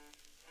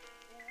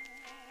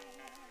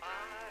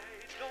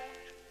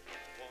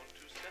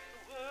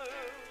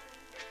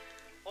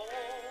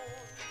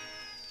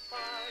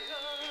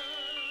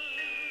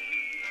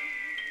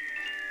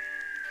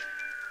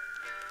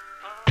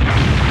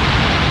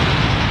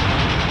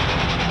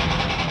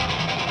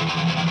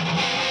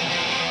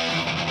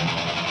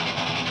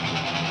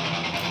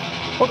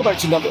Welcome back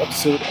to another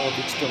episode of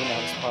the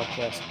Extermintatus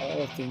podcast,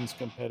 all things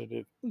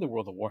competitive in the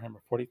world of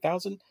Warhammer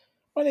 40,000.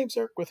 My name's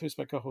Eric, with me is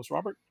my co-host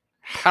Robert.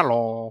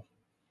 Hello.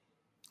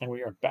 And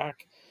we are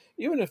back.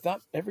 Even if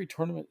not every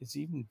tournament is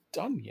even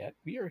done yet,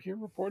 we are here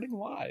reporting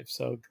live.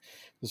 So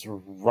this is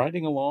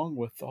riding along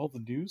with all the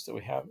news that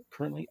we have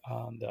currently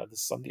on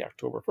this Sunday,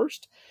 October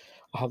 1st.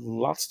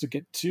 Lots to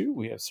get to.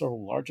 We have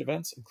several large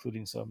events,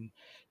 including some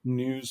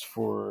news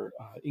for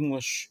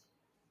English.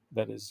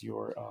 That is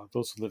your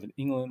those who live in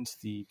England.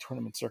 The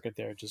tournament circuit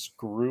there just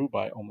grew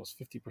by almost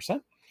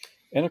 50%.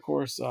 And of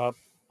course, a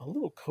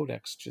little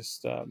codex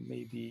just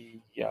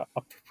maybe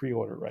up for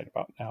pre-order right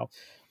about now.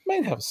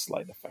 Might have a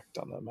slight effect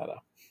on the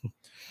meta.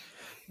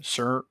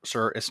 Sir,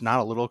 it's not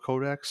a little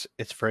codex.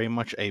 It's very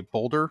much a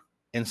boulder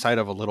inside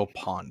of a little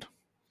pond.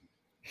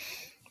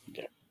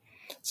 Okay.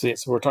 So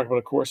we're talking about,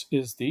 of course,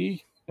 is the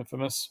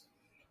infamous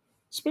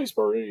Space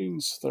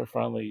Marines. They're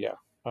finally,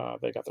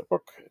 they got their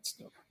book. It's,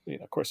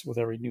 of course, with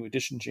every new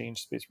edition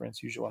change, Space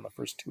Marines usually on the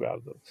first two out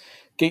of the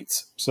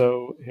gates.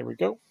 So here we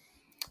go.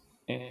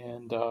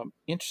 And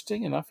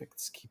interesting enough,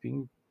 it's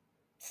keeping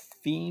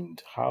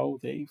themed how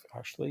they've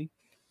actually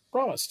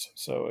promised.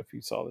 So if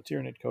you saw the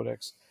Tyranid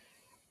Codex,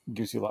 it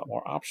gives you a lot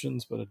more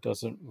options, but it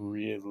doesn't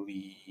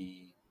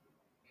really.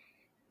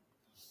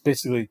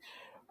 Basically,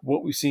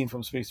 what we've seen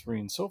from Space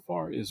Marines so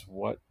far is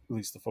what at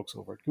least the folks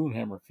over at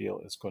Goonhammer feel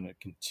is going to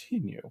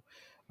continue.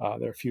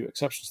 There are a few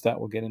exceptions to that.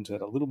 We'll get into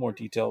that a little more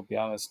detail. To be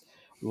honest,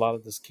 a lot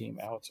of this came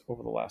out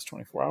over the last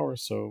 24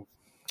 hours, so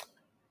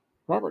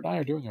Robert and I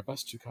are doing our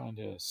best to kind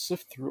of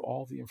sift through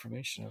all the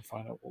information and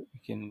find out what we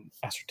can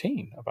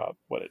ascertain about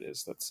what it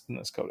is that's in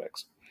this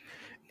codex.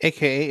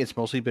 AKA, it's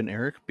mostly been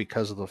Eric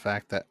because of the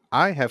fact that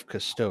I have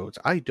custodes.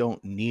 I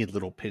don't need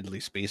little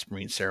piddly Space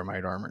Marine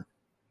ceramide armor.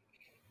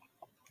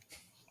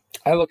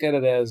 I look at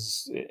it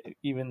as,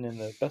 even in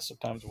the best of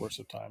times, worst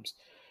of times,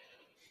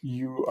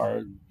 you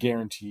are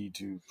guaranteed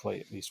to play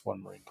at least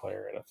one Marine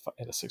player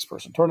at a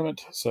 6-person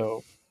tournament.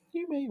 So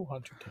you may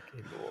want to take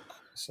a look.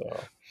 So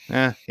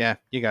Yeah,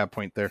 you got a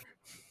point there.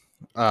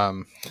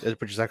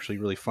 Which is actually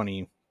really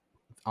funny.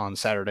 On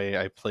Saturday,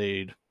 I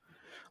played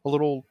a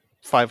little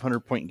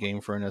 500-point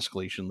game for an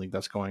escalation league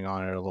that's going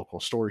on at a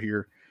local store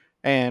here,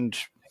 and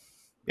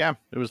yeah,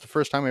 it was the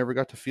first time I ever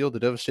got to feel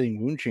the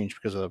devastating wound change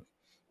because a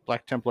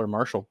Black Templar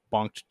Marshal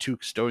bonked 2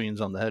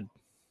 custodians on the head.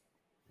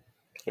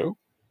 ooh.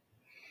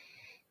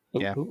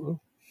 Yeah. Ooh.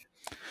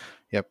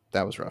 Yep,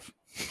 that was rough.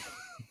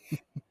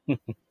 Yeah,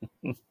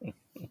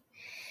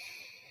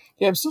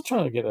 I'm still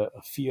trying to get a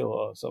feel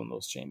of some of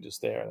those changes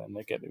there. And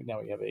then now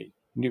we have a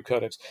new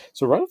codex.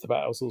 So right off the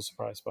bat, I was a little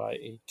surprised by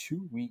a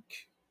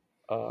 2-week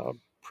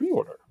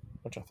pre-order,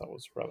 which I thought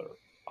was rather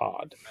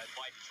odd.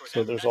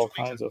 So there's all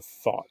kinds of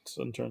thoughts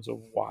in terms of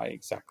why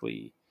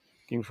exactly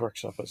Games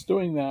Workshop is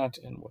doing that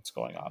and what's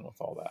going on with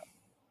all that.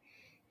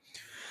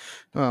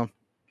 Well,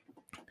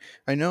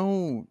 I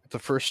know the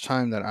first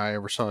time that I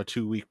ever saw a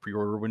 2-week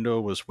pre-order window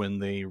was when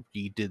they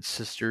redid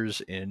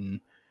Sisters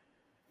in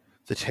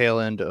the tail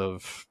end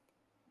of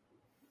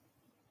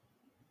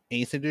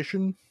 8th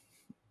edition,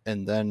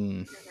 and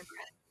then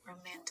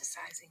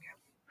romanticizing it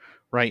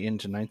right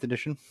into 9th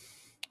edition.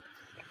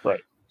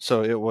 Right.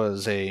 So it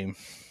was a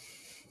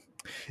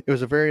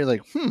very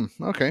like,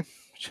 okay,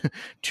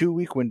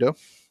 2-week window,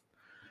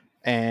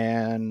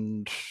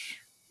 and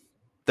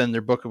then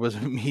their book was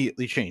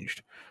immediately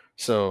changed.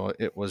 So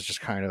it was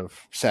just kind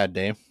of sad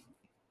day.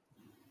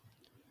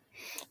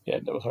 Yeah,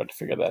 it was hard to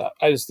figure that out.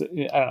 I don't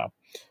know.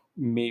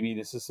 Maybe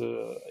this is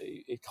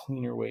a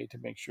cleaner way to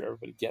make sure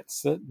everybody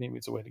gets it. Maybe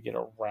it's a way to get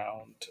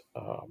around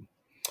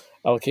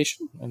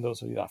allocation. And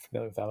those of you not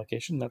familiar with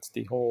allocation, that's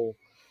the whole.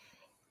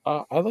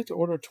 I'd like to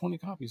order 20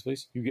 copies,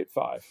 please. You get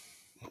 5.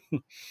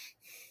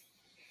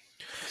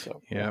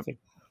 So yeah, I think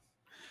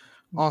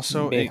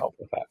also may help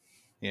with that.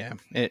 Yeah,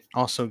 it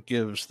also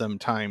gives them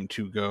time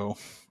to go,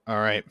 all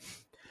right,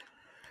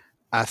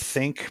 I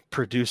think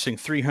producing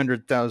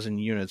 300,000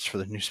 units for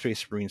the new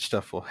Space Marine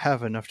stuff will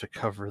have enough to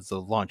cover the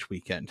launch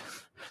weekend.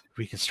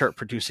 We can start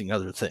producing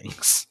other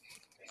things.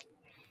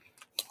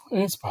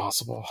 It's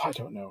possible. I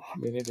don't know. I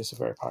mean, it is a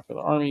very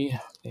popular army,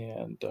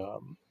 and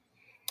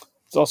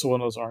it's also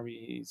one of those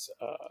armies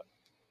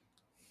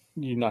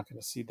you're not going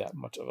to see that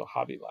much of a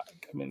hobby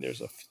lag. I mean, there's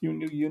a few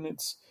new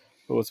units,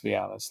 but let's be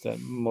honest, that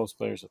most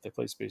players, if they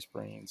play Space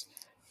Marines,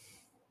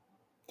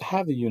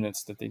 have the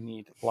units that they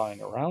need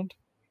lying around.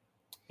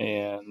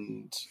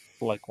 And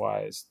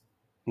likewise,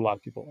 a lot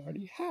of people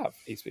already have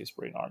a Space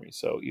Marine army.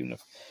 So even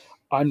if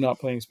I'm not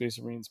playing Space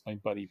Marines, my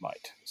buddy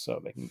might. So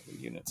they can get the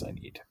units I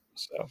need.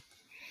 So,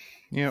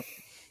 yep.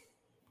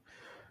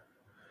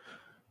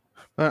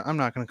 But I'm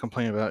not going to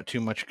complain about it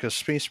too much because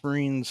Space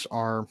Marines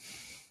are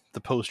the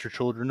poster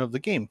children of the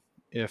game.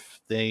 If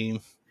they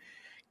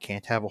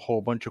can't have a whole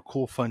bunch of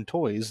cool, fun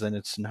toys, then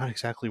it's not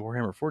exactly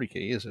Warhammer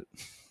 40k, is it?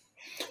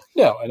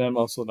 No, and I'm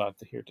also not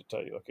here to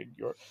tell you, okay,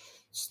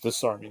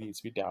 this army needs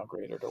to be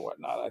downgraded or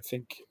whatnot. I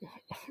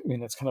mean,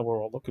 that's kind of what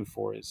we're looking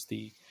for is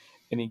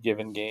any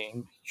given game,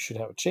 you should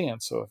have a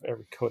chance. So if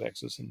every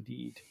codex is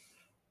indeed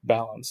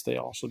balance, they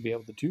all should be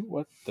able to do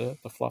what the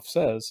fluff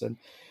says. And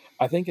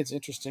I think it's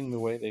interesting the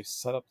way they've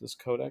set up this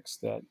codex,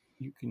 that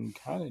you can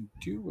kind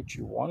of do what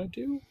you want to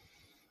do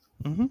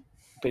Mm-hmm.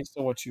 based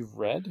on what you've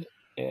read,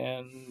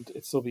 and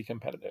it still be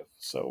competitive.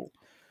 So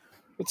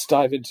let's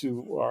dive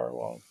into our,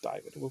 well,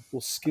 dive it.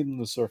 We'll skim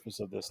the surface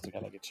of this to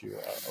kind of get you,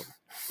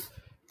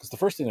 because the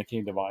first thing that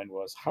came to mind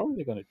was, how are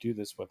they going to do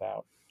this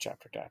without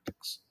chapter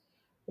tactics?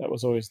 That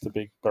was always the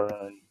big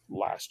burn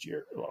last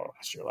year,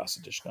 last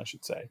edition, I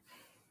should say,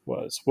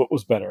 was what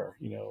was better.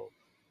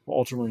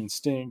 Ultramarine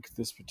stink.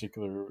 This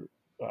particular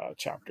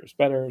chapter is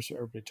better, so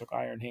everybody took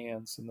Iron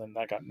Hands, and then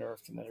that got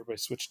nerfed, and then everybody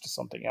switched to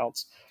something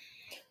else.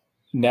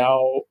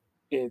 Now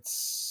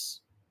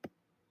it's,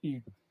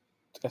 you,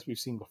 as we've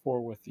seen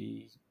before with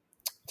the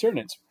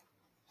Tyranids,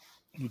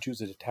 you choose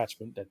a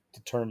detachment that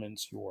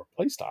determines your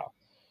playstyle.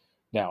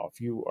 Now, if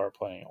you are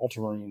playing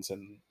Ultramarines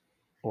and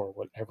or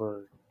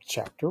whatever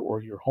chapter,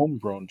 or your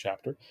homegrown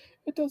chapter,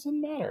 it doesn't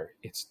matter.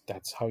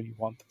 That's how you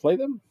want to play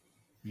them.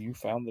 You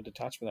found the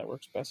detachment that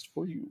works best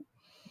for you.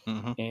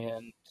 Mm-hmm.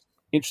 And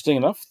interesting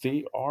enough,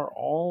 they are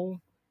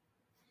all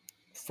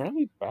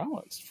fairly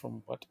balanced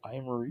from what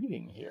I'm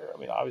reading here. I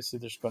mean, obviously,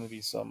 there's going to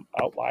be some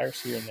outliers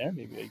here and there,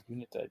 maybe a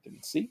unit that I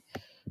didn't see,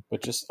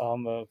 but just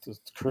on the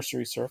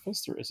cursory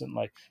surface, there isn't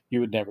like, you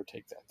would never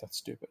take that. That's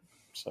stupid.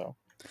 So,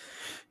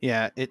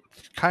 Yeah,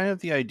 it's kind of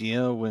the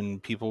idea when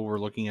people were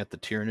looking at the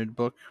Tyranid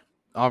book.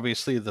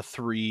 Obviously, the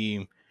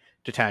three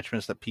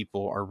detachments that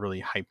people are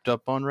really hyped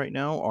up on right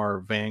now are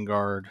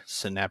Vanguard,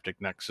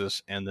 Synaptic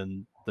Nexus, and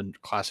then the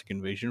Classic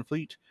Invasion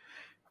Fleet,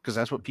 because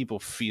that's what people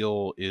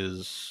feel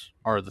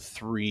are the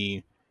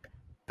three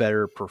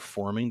better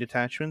performing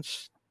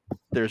detachments.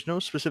 There's no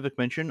specific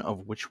mention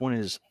of which one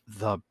is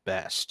the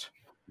best,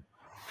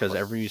 because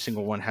every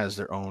single one has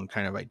their own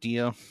kind of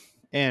idea.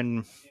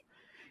 And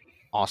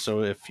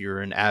also, if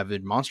you're an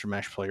avid Monster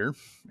Mash player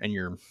and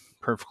you're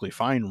perfectly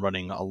fine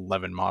running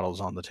 11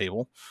 models on the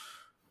table,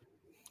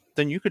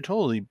 then you could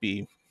totally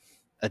be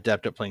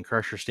adept at playing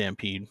Crusher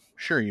Stampede.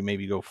 Sure, you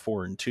maybe go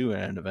 4-2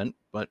 at an event,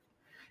 but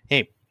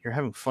hey, you're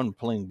having fun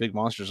playing big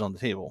monsters on the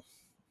table.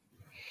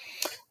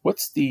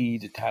 what's the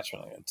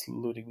detachment? It's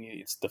eluding me.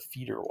 It's the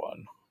feeder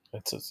one.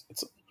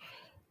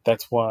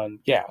 That's one.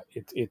 Yeah,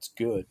 it's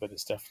good, but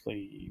it's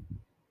definitely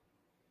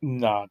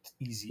not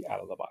easy out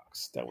of the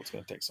box. That was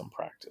going to take some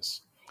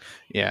practice.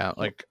 Yeah,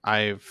 like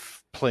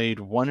I've played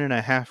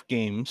 1.5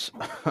 games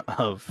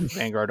of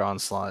Vanguard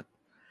Onslaught,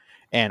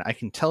 and I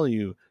can tell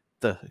you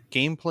the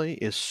gameplay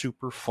is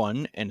super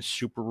fun and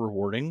super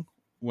rewarding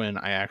when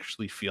I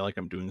actually feel like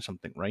I'm doing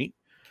something right.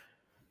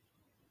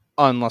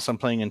 Unless I'm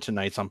playing into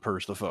Knights on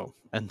Purge the Foe.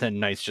 And then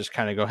Knights just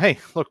kind of go, hey,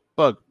 look,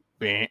 bug.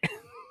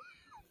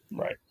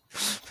 Right.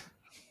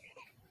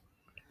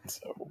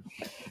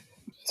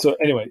 So,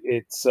 anyway,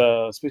 it's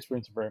Space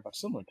Marines are very much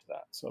similar to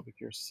that. So I'll be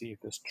curious to see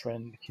if this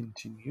trend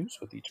continues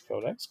with each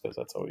codex, because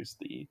that's always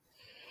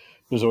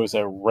there's always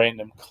a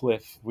random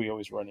cliff we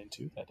always run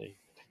into that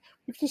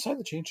we've decided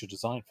to change the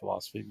design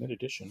philosophy mid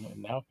edition,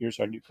 and now here's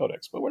our new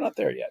codex, but we're not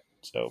there yet.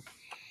 So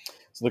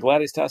the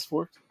Gladius Task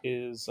Force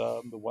is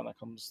the one that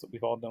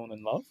we've all known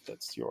and loved.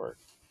 That's your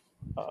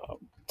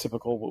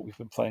typical what we've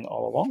been playing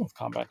all along with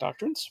combat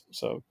doctrines.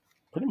 So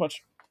pretty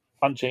much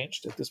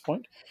unchanged at this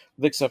point,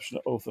 with the exception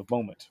of Oath of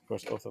Moment. Of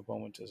course, Oath of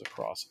Moment is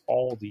across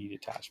all the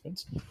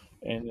detachments,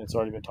 and it's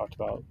already been talked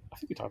about. I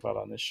think we talked about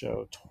it on this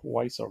show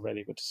twice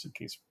already, but just in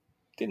case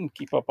didn't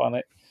keep up on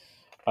it,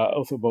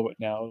 Oath of Moment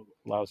now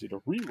allows you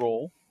to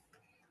re-roll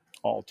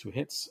all 2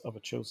 hits of a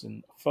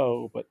chosen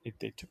foe, but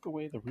they took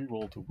away the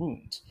re-roll to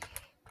wounds.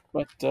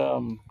 But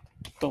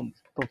don't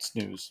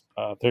snooze.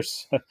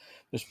 There's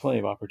plenty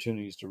of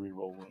opportunities to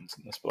re-roll wounds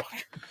in this book.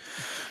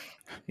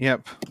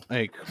 Yep.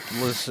 Like,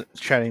 was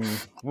chatting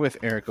with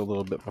Eric a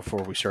little bit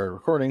before we started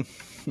recording.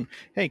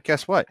 Hey,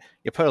 guess what?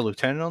 You put a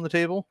lieutenant on the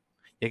table,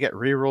 you get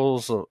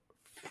rerolls of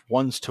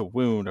ones to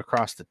wound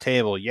across the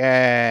table.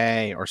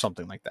 Yay! Or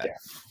something like that.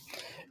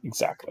 Yeah,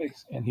 exactly.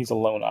 And he's a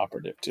lone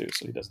operative too,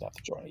 so he doesn't have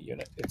to join a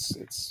unit.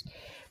 It's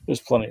there's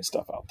plenty of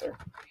stuff out there.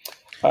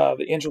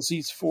 The Angel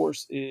Seas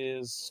Force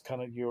is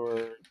kind of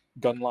your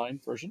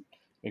gunline version.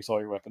 Makes all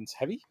your weapons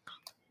heavy,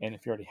 and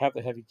if you already have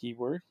the heavy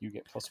keyword, you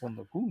get +1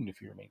 to wound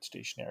if you remain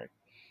stationary.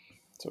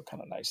 So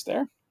kind of nice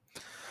there.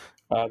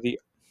 The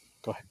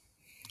Go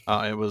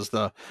ahead. It was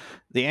the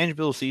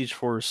Angeville Siege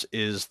Force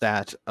is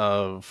that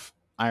of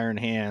Iron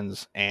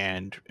Hands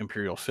and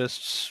Imperial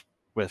Fists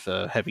with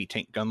a heavy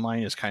tank gun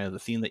line is kind of the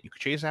theme that you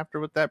could chase after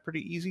with that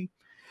pretty easy.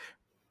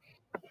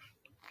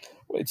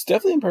 It's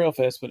definitely Imperial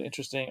Fist, but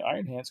interesting.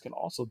 Iron Hands can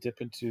also dip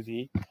into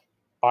the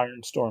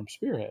Iron Storm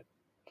Spearhead,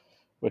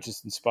 which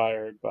is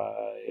inspired by,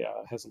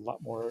 has a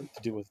lot more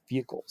to do with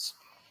vehicles.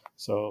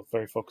 So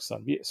very focused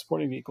on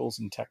supporting vehicles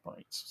and tech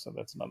marines. So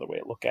that's another way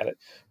to look at it.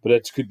 But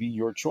it could be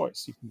your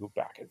choice. You can go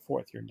back and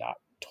forth. You're not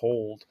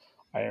told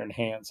Iron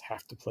Hands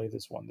have to play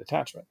this one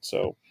detachment.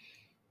 So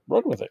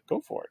run with it.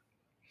 Go for it.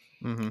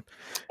 Mm-hmm.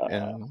 Uh,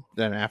 And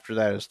then after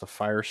that is the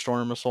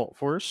Firestorm Assault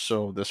Force.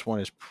 So this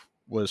one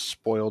was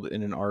spoiled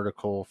in an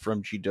article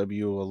from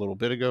GW a little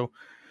bit ago.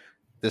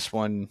 This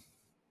one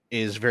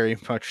is very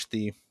much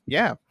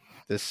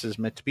this is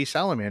meant to be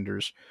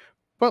salamanders,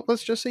 but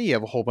let's just say you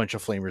have a whole bunch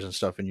of flamers and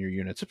stuff in your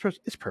units.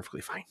 It's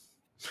perfectly fine.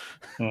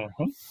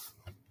 Mm-hmm.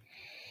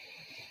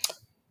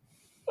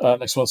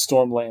 Next one,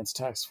 Stormlands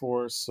Task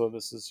Force. So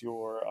this is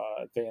your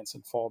advance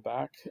and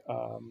fallback.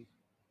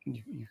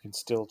 You can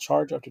still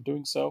charge after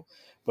doing so,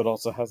 but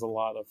also has a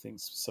lot of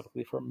things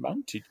specifically for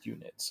mounted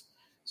units.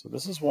 So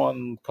this is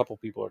one a couple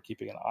people are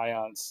keeping an eye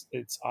on.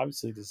 It's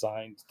obviously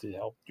designed to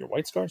help your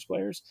White Scars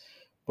players,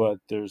 but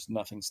there's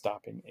nothing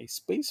stopping a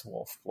Space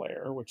Wolf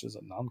player, which is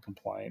a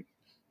non-compliant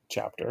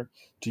chapter,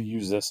 to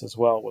use this as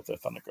well with a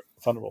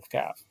Thunderwolf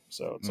Calf.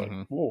 So it's like,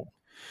 Mm-hmm. whoa.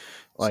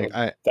 Like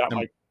So that I'm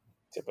might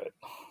tip it.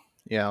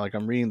 Yeah, like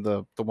I'm reading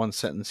the one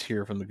sentence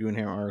here from the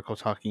Goonham article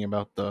talking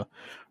about the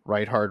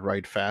ride hard,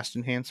 ride fast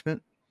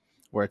enhancement,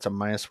 where it's a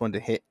 -1 to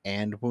hit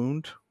and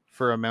wound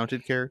for a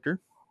mounted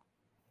character.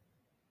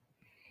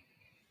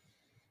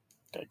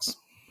 Thanks.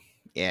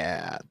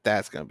 Yeah,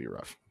 that's gonna be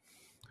rough.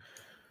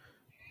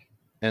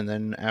 And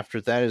then after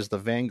that is the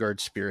Vanguard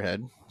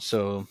Spearhead.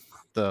 So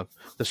the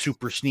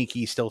super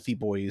sneaky, stealthy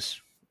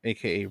boys,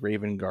 aka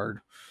Raven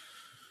Guard.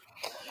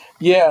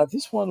 Yeah,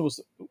 this one was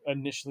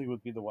initially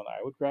would be the one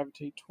I would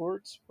gravitate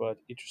towards, but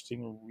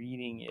interesting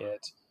reading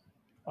it.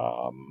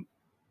 Um,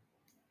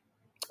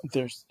 it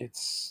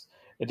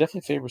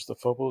definitely favors the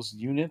Phobos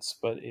units,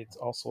 but it's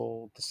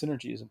also the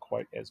synergy isn't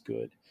quite as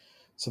good.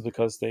 So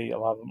because a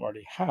lot of them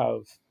already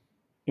have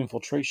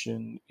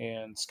infiltration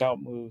and scout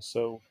moves,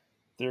 so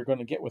they're going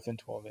to get within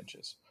 12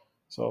 inches.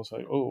 So I was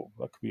like, oh,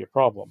 that could be a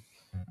problem.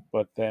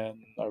 But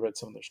then I read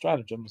some of their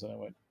stratagems and I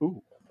went,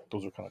 ooh,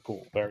 those are kind of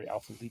cool, very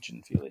Alpha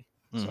Legion feely.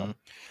 So Mm-hmm.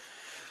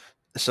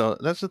 So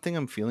that's the thing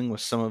I'm feeling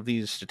with some of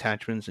these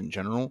detachments in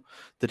general.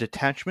 The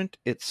detachment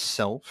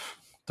itself,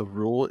 the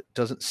rule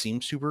doesn't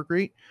seem super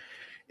great.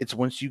 It's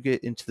once you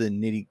get into the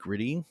nitty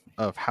gritty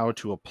of how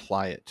to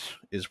apply it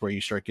is where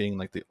you start getting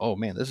like oh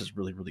man, this is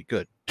really really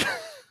good.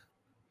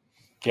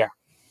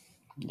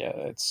 yeah,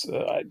 it's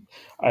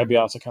I'd be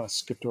honest, I kind of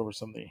skipped over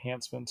some of the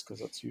enhancements because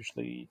that's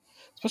usually,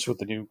 especially with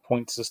the new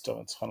point system,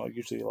 it's kind of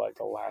usually like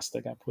the last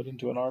thing I put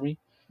into an army.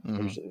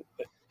 Mm-hmm. Usually,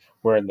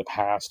 where in the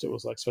past it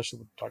was like, especially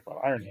when we talk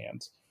about Iron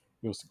Hands,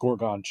 it was the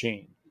Gorgon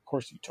Chain. Of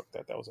course, you took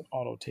that. That was an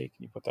auto take,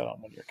 and you put that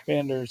on one of your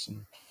commanders,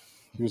 and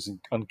he was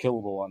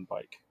unkillable on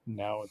bike.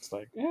 Now it's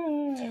like, I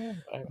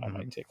Mm-hmm.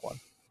 might take one.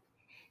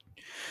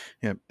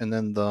 Yeah, and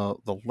then the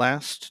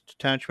last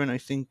detachment I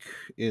think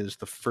is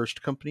the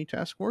first company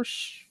task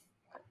force.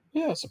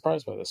 Yeah,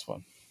 surprised by this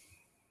one.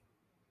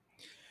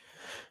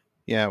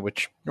 Yeah,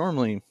 which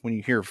normally when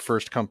you hear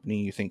first company,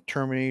 you think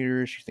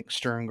Terminators, you think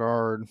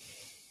Sternguard,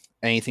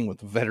 anything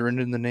with veteran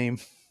in the name.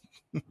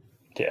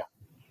 Yeah.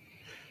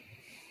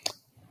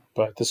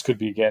 But this could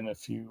be again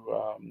if you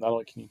not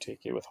only can you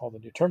take it with all the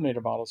new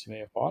Terminator models you may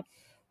have bought,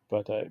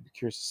 but I'd be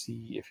curious to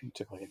see if you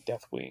took like a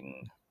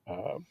Deathwing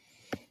uh,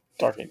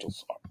 Dark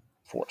Angels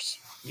force,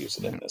 use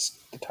it in Yeah. this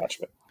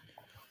detachment.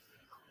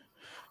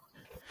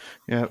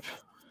 Yep.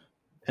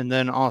 And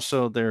then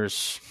also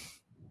there's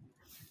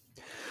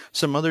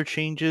some other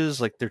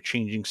changes, like they're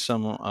changing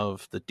some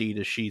of the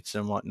data sheets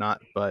and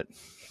whatnot, but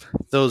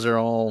those are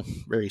all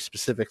very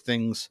specific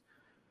things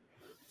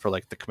for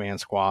like the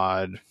command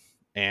squad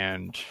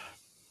and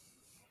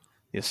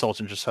the assault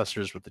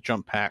intercessors with the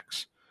jump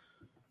packs.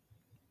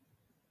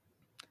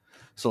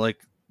 So like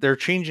they're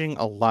changing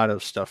a lot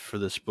of stuff for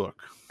this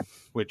book,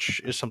 which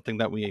is something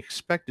that we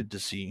expected to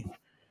see.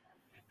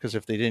 Because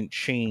if they didn't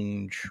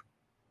change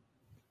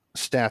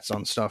stats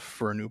on stuff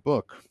for a new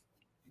book,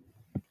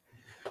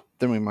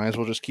 then we might as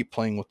well just keep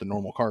playing with the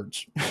normal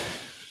cards.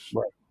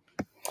 Right.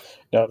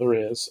 Now there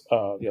is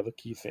the other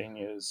key thing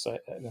is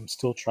I'm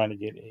still trying to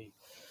get a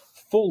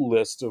full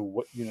list of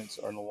what units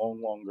are no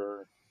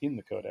longer in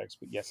the codex,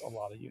 but yes, a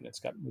lot of units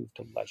got moved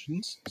to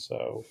legends,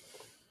 so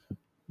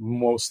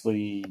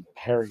mostly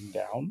paring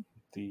down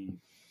the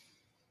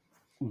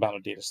amount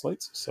of data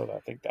slates. So I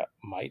think that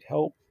might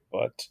help,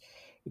 but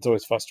it's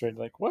always frustrating.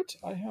 Like, what?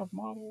 I have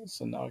models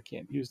and now I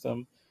can't use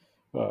them.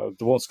 The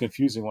most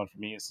confusing one for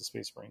me is the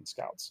Space Marine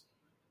Scouts.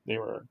 They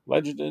were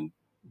legended,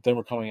 then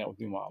we're coming out with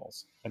new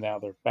models, and now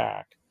they're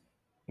back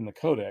in the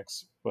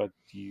codex, but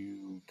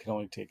you can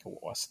only take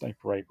a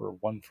sniper rifle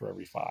one for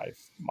every 5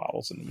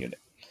 models in the unit.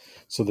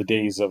 So the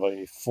days of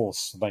a full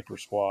sniper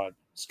squad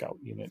scout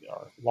unit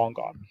are long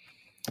gone.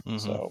 Mm-hmm.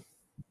 So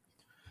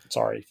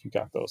sorry if you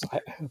got those.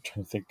 I'm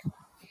trying to think.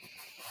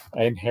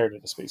 I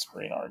inherited a Space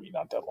Marine army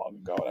not that long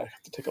ago, and I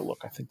have to take a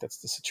look. I think that's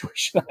the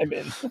situation I'm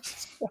in.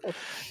 So,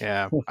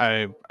 Yeah,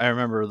 I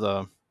remember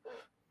the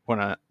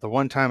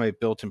one time I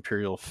built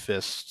Imperial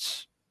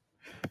Fists,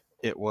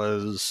 it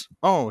was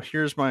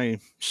here's my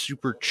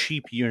super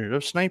cheap unit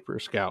of sniper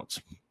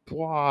scouts.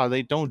 Blah,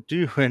 they don't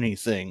do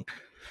anything.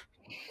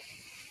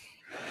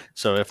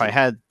 So if I yeah.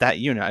 had that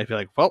unit, I'd be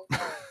like, well,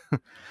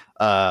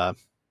 uh,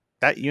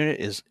 that unit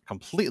is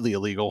completely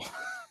illegal.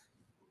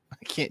 I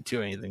can't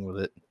do anything with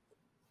it.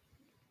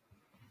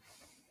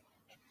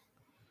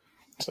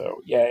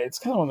 So yeah, it's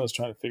kind of one of those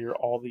trying to figure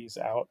all these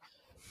out.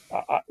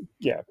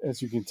 Yeah,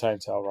 as you can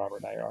tell, Robert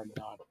and I are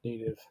not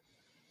native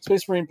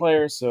Space Marine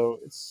player, so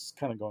it's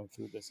kind of going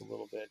through this a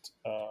little bit.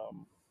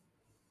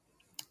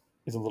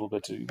 Is a little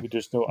bit.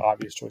 There's no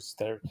obvious choices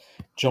there,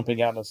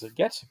 jumping out as it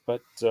gets,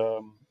 but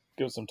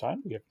give us some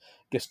time. We have,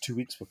 I guess, 2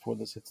 weeks before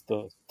this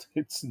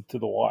hits into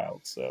the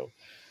wild. So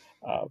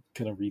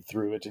kind of read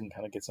through it and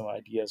kind of get some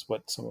ideas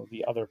what some of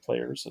the other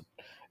players and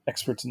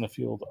experts in the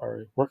field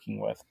are working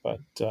with. But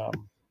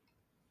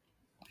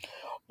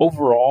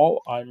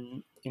overall,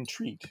 I'm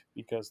intrigued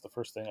because the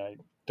first thing I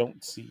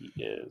don't see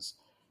is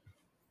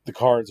the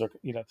cards are,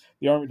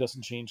 the army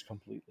doesn't change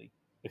completely.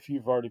 If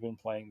you've already been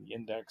playing the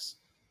index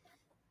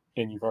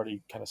and you've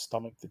already kind of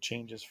stomached the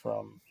changes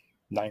from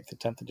 9th to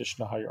 10th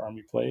edition of how your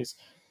army plays,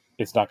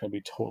 it's not going to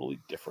be totally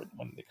different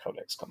when the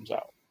codex comes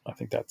out. I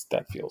think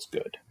that feels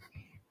good.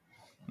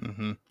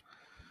 Mm-hmm.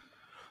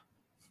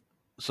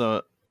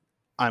 So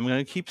I'm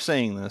going to keep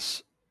saying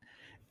this.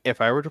 If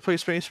I were to play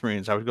Space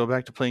Marines, I would go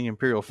back to playing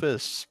Imperial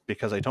Fists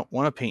because I don't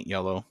want to paint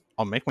yellow.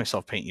 I'll make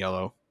myself paint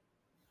yellow,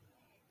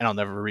 and I'll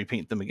never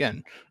repaint them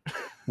again.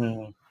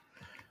 Mm,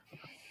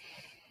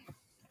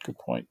 good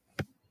point.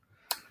 I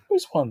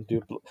always wanted to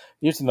do.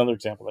 Here's another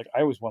example. Like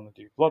I always wanted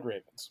to do Blood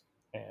Ravens,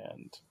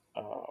 and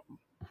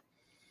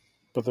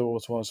but there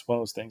was one of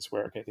those things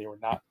where okay, they were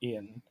not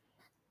in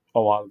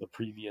a lot of the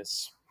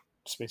previous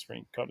Space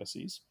Marine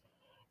codices,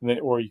 and then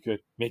or you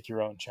could make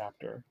your own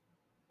chapter.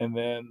 And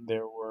then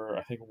there were,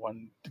 I think,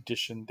 one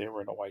edition they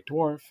were in a White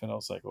Dwarf, and I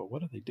was like, well,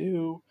 what do they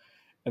do?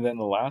 And then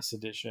the last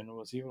edition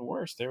was even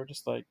worse. They were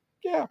just like,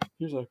 yeah,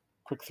 here's a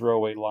quick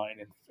throwaway line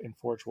in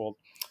Forge World.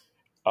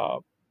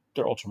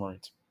 They're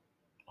Ultramarines.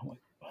 I'm like,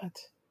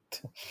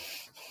 what?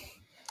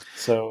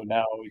 So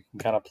now you can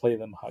kind of play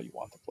them how you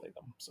want to play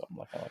them. So I'm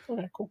like,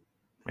 okay, cool.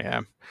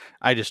 Yeah,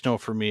 I just know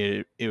for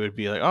me it would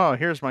be like, oh,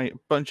 here's my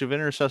bunch of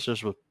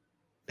intercessors with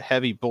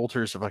heavy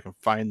bolters if I can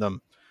find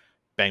them.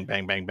 Bang,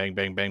 bang, bang, bang,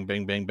 bang, bang,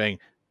 bang, bang, bang.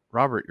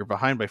 Robert, you're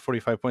behind by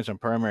 45 points on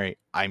primary.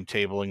 I'm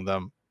tabling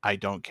them. I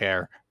don't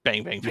care.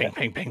 Bang, bang, bang, Yeah.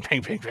 bang, bang,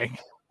 bang, bang, bang.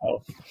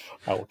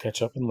 I will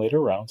catch up in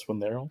later rounds when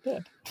they're all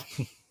dead.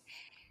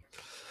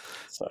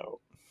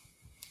 So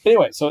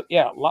anyway, so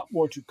yeah, a lot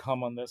more to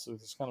come on this. So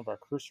this is kind of our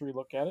cursory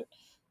look at it.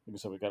 Like I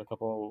said, we've got a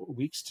couple of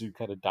weeks to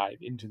kind of dive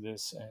into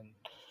this and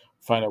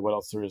find out what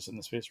else there is in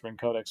the Space Marine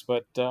Codex.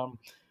 But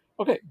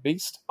okay,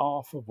 based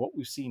off of what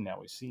we've seen now,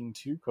 we've seen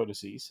 2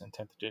 codices in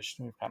 10th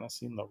edition. We've kind of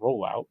seen the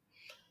rollout.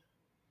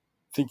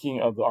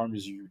 Thinking of the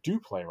armies you do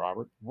play,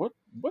 Robert, what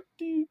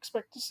do you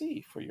expect to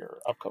see for your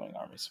upcoming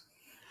armies?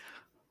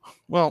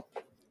 Well,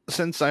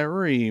 since I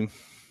already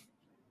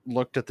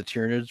looked at the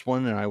Tyranids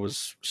one and I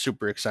was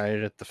super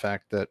excited at the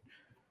fact that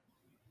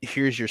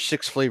here's your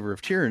 6 flavor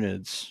of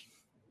Tyranids,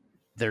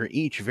 they're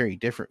each very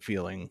different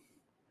feeling.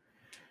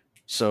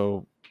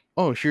 So,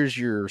 oh, here's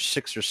your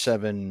 6 or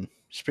 7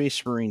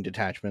 Space Marine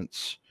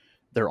detachments.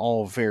 They're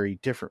all very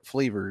different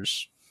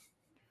flavors.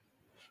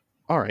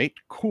 All right,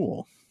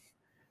 cool.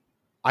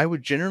 I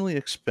would generally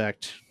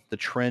expect the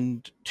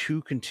trend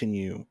to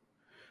continue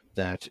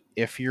that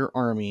if your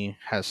army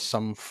has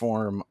some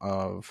form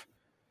of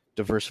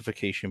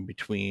diversification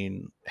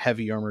between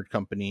heavy armored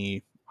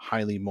company,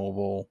 highly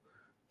mobile,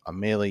 a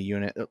melee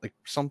unit, like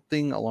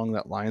something along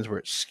that lines where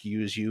it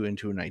skews you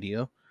into an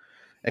idea,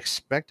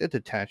 expect a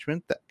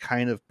detachment that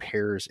kind of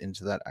pairs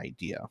into that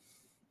idea.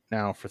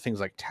 Now, for things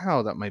like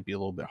Tau, that might be a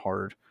little bit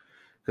hard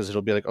because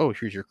it'll be like, oh,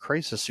 here's your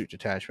crisis suit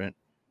detachment,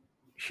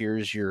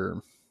 here's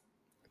your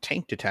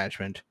tank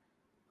detachment,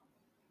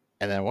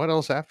 and then what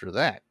else after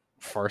that?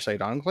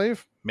 Farsight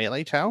Enclave?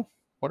 Melee Tau?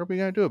 What are we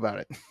going to do about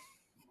it?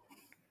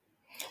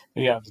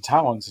 Yeah, the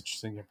Talon's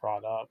interesting you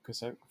brought up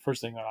because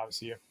first thing,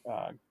 obviously,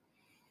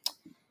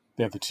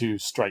 they have the 2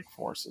 strike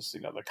forces.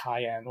 The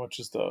Cayenne, which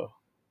is the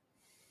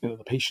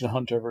patient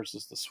hunter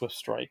versus the swift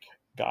strike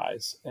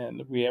guys,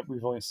 and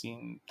we've only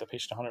seen the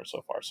patient hunter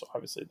so far. So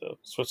obviously, the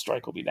swift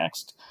strike will be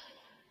next.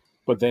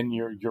 But then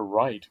you're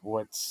right.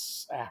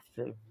 What's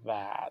after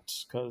that?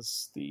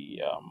 Because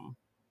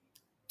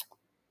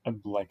I'm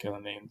blanking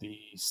on the name. The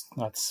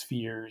not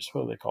spheres.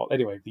 What do they call it?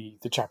 Anyway,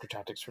 the chapter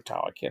tactics for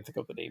Tau. I can't think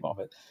of the name of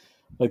it.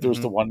 Like there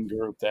was the one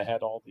group that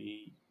had all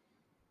the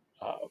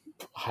uh,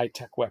 high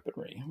tech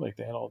weaponry. Like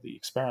they had all the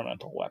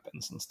experimental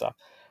weapons and stuff.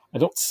 I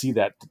don't see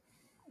that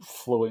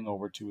flowing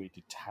over to a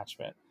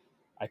detachment.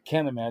 I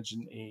can't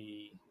imagine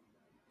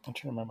I'm trying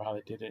to remember how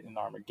they did it in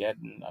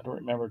Armageddon. I don't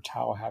remember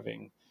Tau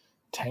having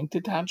tank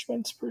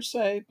detachments per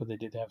se, but they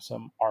did have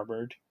some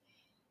armored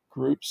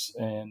groups,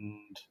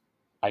 and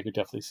I could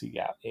definitely see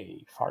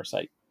a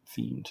Farsight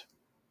themed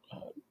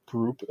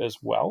group as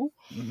well.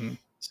 Mm-hmm.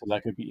 So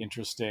that could be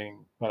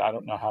interesting, but I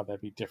don't know how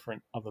that'd be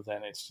different other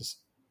than it's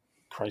just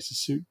crisis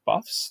suit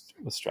buffs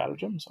with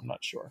stratagems. I'm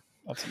not sure.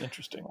 That's an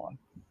interesting one.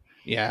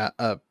 Yeah,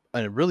 a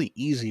really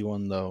easy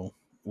one though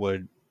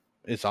would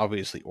it's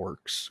obviously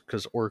orcs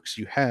because orcs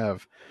you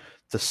have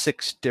the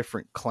 6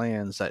 different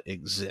clans that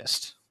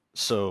exist,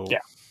 so Yeah,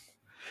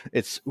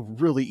 it's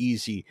really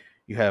easy.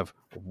 You have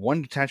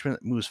one detachment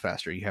that moves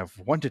faster. You have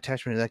one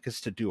detachment that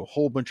gets to do a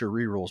whole bunch of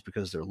rerolls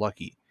because they're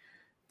lucky.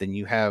 Then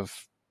you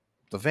have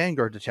the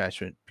Vanguard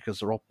detachment because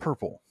they're all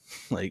purple,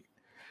 like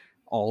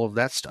all of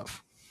that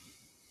stuff.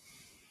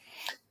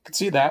 Could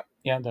see that.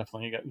 Yeah,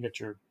 definitely. You got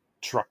your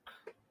truck,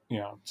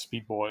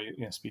 speed boy,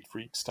 speed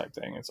freaks type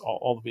thing. It's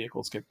all the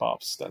vehicles get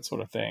buffs, that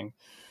sort of thing.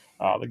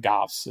 The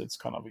Goths, it's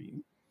kind of a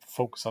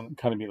focus on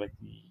kind of be like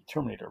the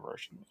Terminator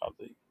version of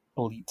the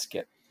elites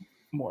get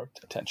more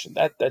attention.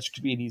 That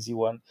should be an easy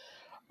one.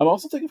 I'm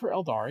also thinking for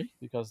Eldari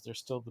because there's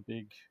still the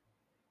big,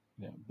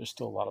 there's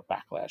still a lot of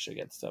backlash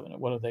against them, and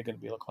what are they going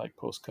to be look like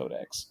post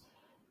Codex?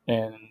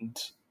 And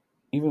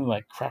even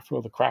like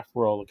the Craft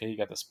World. Okay, you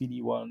got the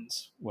speedy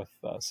ones with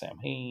Sam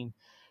Hain.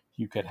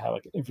 You could have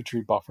like an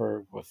infantry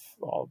buffer with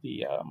all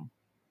the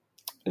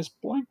is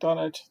blanked on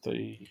it.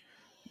 The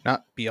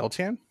Not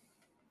BLTN?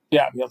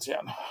 Yeah,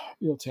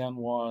 BLTN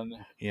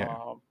one.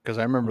 Yeah, because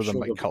I remember I'm them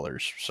sure by there'll be,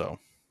 colors. So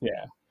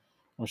yeah,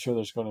 I'm sure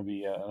there's going to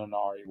be an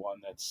Anari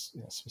one that's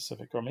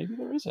specific, or maybe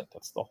there isn't.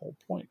 That's the whole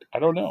point. I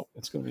don't know.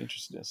 It's going to be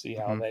interesting to see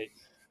how they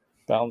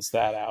balance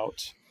that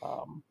out.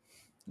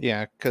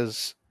 Yeah,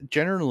 because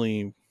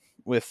generally,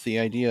 with the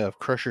idea of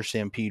Crusher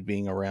Stampede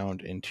being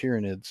around in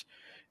Tyranids,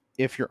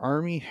 if your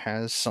army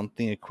has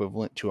something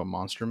equivalent to a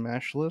monster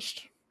mash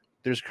list,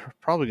 there's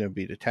probably going to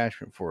be a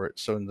detachment for it.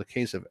 So in the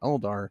case of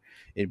Eldar,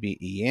 it'd be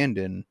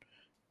Eandon,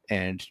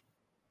 and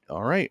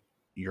all right,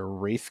 your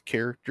Wraith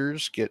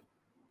characters get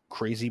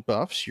crazy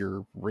buffs.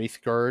 Your Wraith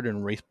Guard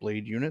and Wraith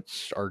Blade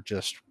units are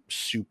just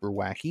super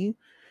wacky,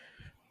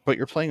 but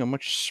you're playing a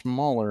much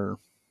smaller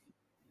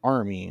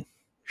army.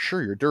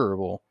 Sure, you're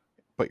durable,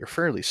 but you're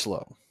fairly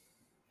slow.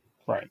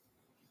 Right.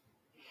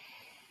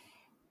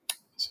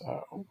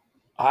 So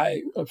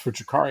I for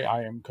Drakari,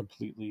 I am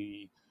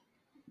completely.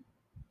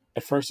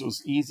 At first, it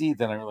was easy.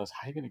 Then I realized,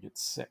 how are you going to get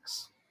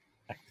 6?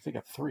 I can think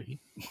of 3.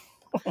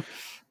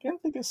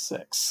 Can't think of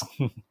 6.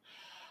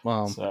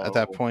 Well, at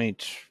that So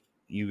point,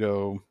 you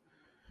go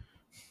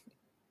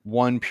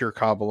one pure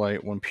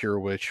Kabbalite, one pure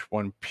Witch,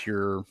 one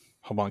pure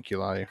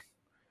Homunculi.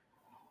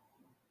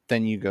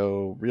 Then you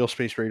go Real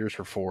Space Raiders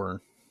for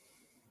 4.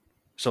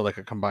 So, like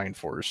a combined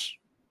force.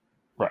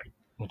 right,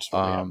 which is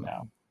what we have Um,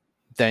 now.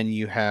 then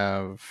you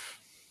have,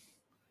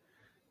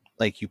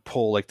 like, you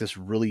pull, like, this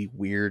really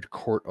weird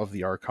Court of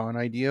the Archon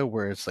idea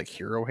where it's like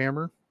Hero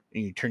Hammer,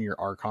 and you turn your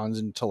Archons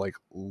into, like,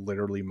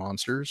 literally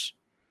monsters.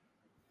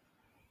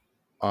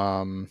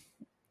 I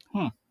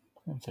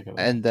didn't think of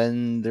that. And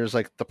then there's,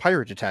 like, the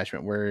Pirate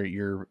Detachment where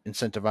you're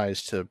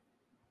incentivized to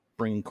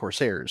bring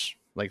Corsairs.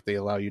 Like, they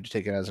allow you to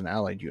take it as an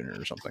allied unit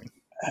or something.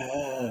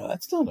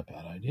 That's not a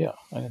bad idea.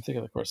 I didn't think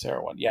of the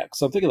Corsair one. Yeah,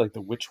 because I'm thinking like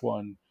the Witch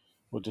one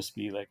would just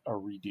be like a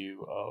redo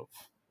of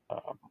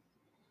um,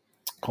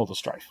 Cold of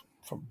Strife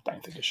from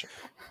 9th edition.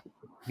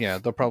 Yeah,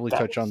 they'll probably That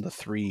touch on was the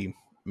 3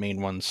 main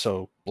ones.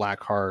 So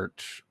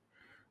Blackheart,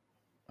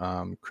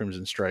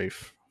 Crimson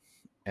Strife,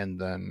 and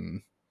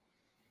then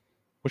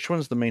which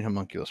one's the main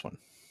homunculus one?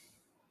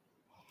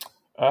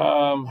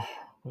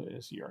 what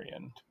is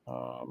Urian?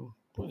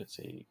 What is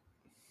he?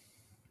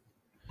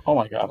 Oh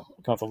my god,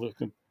 I got to lose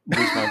my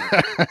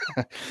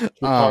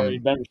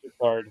um, membership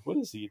card. What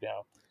is he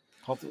now?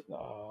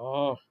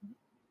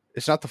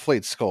 it's not the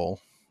flayed skull.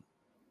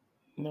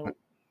 No, no,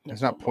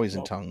 It's no, not no, poison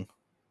no, tongue.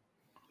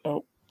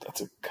 no.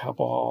 That's a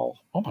cabal.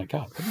 Oh my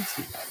god, what is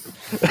he?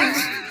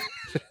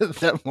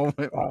 That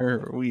moment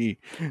where we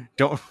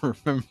don't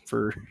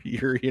remember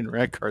Urian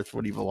Redcarth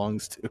what he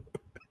belongs to.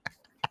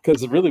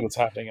 Because really, what's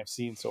happening, I've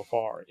seen so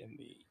far in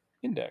the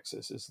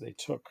indexes, is they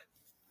took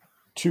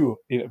two.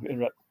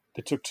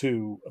 They took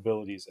 2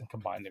 abilities and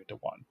combined them into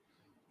one.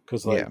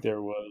 Because Yeah. like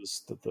there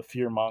was the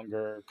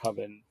Fearmonger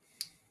Coven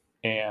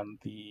and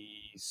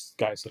these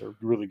guys that are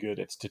really good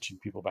at stitching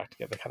people back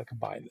together. They kind of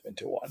combine them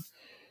into one.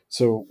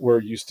 So where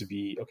it used to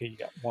be, okay, you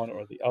got one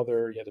or the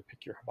other, you had to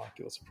pick your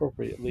homunculus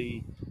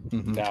appropriately.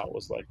 Mm-hmm. Now it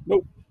was like,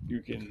 nope,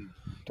 you can.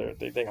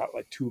 They got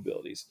like 2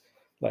 abilities,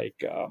 like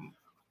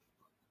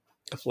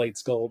the Flayed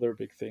Skull. Their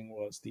big thing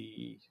was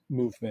the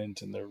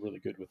movement, and they're really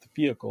good with the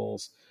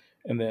vehicles.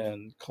 And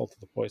then Cult of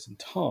the Poison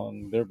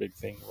Tongue, their big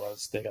thing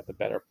was they got the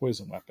better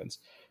poison weapons.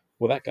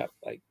 Well, that got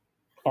like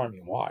army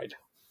wide.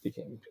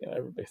 Became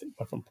everybody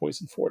went from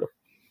Poison 4 to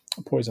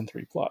Poison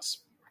 3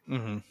 plus.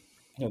 Mm-hmm.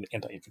 The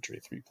anti-infantry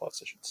 3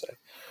 plus, I should say.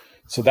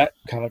 So that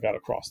kind of got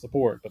across the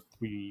board, but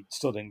we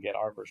still didn't get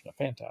our version of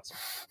Phantasm.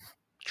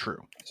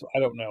 True. So I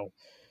don't know.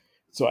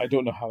 So I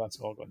don't know how that's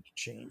all going to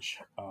change.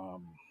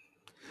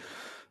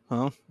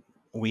 Well,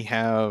 we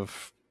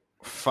have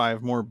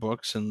 5 more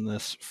books in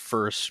this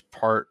first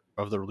part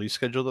of the release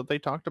schedule that they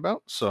talked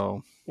about.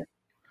 So Yeah.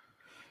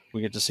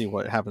 we get to see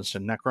what happens to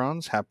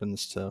Necrons,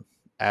 happens to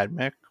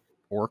Admech,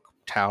 Orc,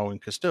 Tau,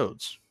 and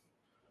Custodes.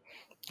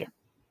 Yeah.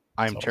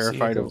 I'm So we'll see. It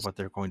terrified of goes. what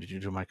they're going to do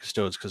to my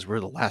Custodes because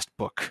we're the last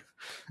book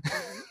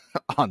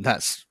on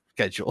that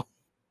schedule.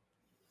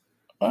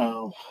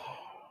 Well,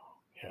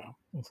 yeah.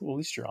 Well, at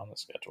least you're on the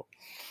schedule.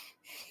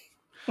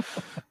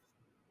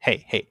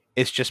 Hey,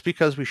 it's just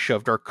because we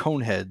shoved our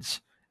cone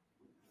heads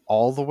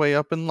all the way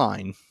up in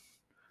line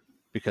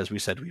because we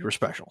said we were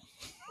special.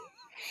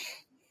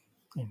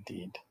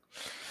 Indeed.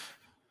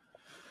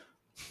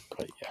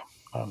 But yeah,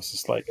 I was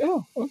just like,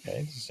 oh,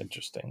 okay, this is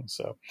interesting.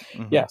 So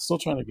yeah, still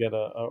trying to get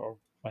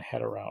my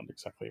head around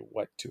exactly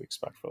what to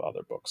expect for the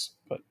other books.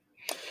 But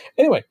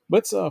Anyway,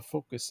 let's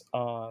focus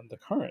on the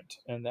current,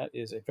 and that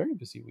is a very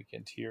busy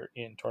weekend here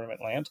in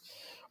Tournament Land.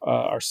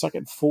 Our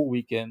second full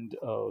weekend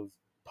of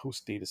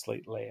post data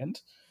slate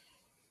land,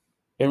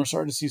 and we're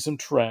starting to see some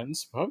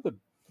trends. Probably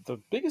the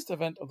biggest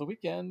event of the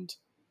weekend,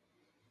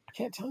 I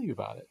can't tell you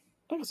about it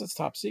because it's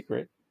top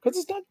secret, because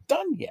it's not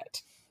done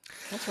yet.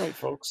 That's right,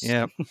 folks.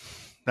 Yeah,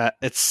 that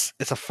it's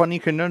a funny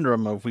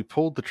conundrum of we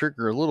pulled the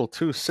trigger a little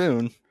too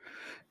soon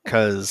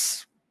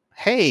because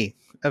hey,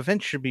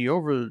 event should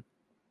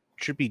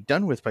be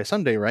done with by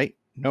Sunday, right?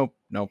 Nope,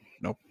 nope,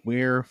 nope.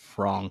 We're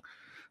wrong.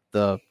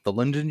 The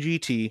London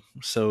GT,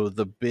 so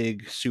the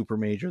big super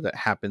major that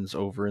happens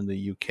over in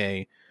the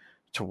UK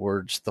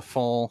towards the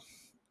fall,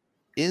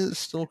 is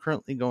still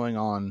currently going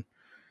on,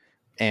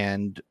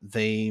 and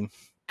they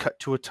cut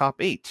to a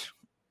top 8,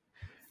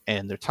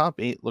 and their top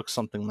 8 looks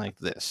something like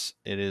this.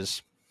 It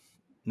is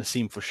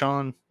Nassim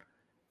Fushan,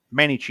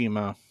 Manny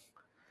Chima,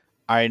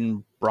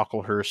 Aiden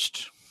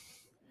Brocklehurst,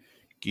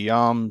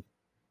 Guillaume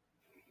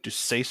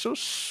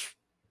Ducesos.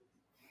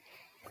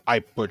 I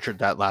butchered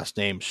that last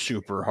name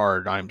super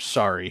hard. I'm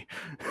sorry.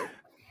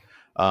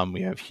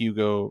 We have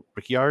Hugo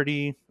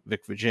Ricciardi,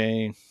 Vic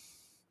Vijay,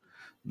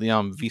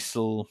 Liam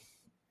Wiesel,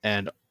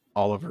 and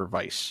Oliver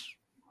Weiss.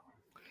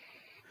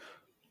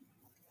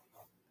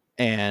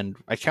 And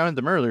I counted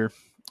them earlier.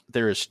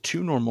 There is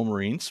 2 normal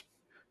Marines,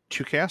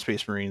 2 Chaos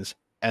Space Marines,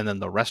 and then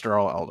the rest are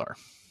all Eldar.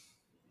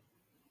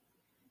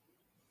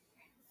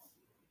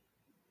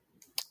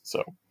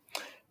 So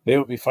they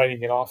will be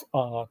fighting it off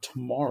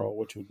tomorrow,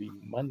 which would be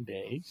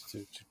Monday,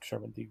 to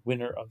determine the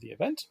winner of the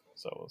event.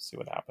 So we'll see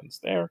what happens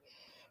there.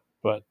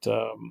 But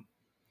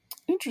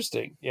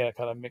interesting. Yeah,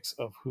 kind of mix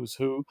of who's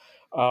who.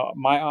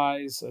 My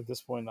eyes at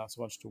this point, not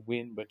so much to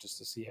win, but just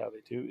to see how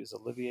they do, is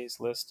Olivier's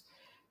list.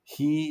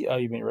 He,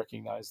 you may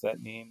recognize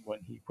that name when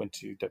he went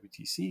to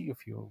WTC a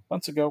few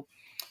months ago,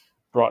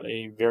 brought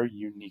a very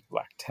unique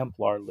Black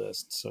Templar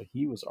list. So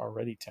he was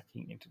already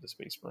teching into the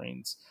Space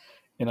Marines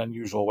in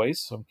unusual ways.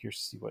 So I'm curious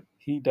to see what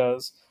he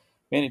does.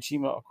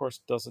 Manichima, of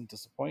course, doesn't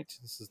disappoint.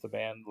 This is the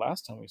band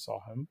last time we saw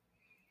him.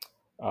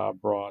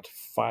 Brought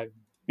 5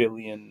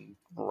 billion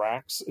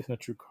racks in a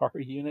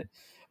Drukari unit.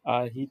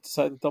 He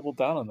decided to double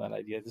down on that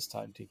idea this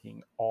time,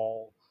 taking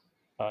all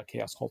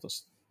Chaos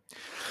Cultists.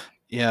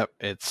 Yeah,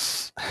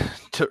 it's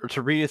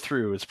to read it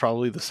through. It's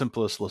probably the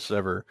simplest list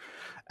ever.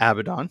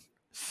 Abaddon,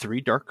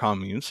 3 Dark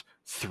Communes,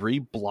 3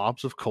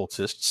 blobs of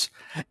cultists,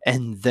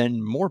 and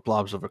then more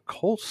blobs of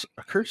accursed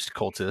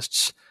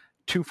cultists,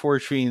 2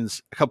 Forge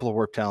Fiends, a couple of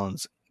Warp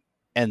Talons,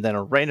 and then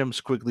a random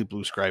squiggly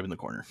blue scribe in the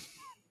corner.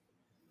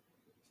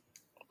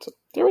 So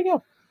there we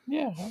go.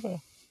 Yeah,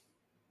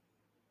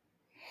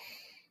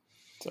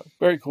 so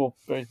very cool.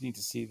 Very neat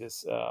to see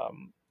this.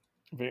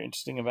 Very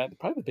interesting event.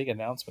 Probably the big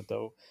announcement,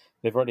 though,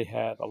 they've already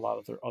had a lot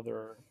of their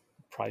other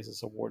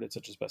prizes awarded,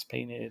 such as Best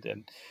Painted,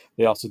 and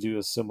they also do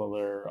a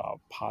similar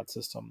pod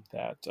system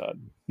that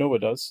Nova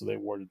does, so they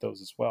awarded those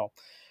as well.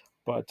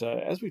 But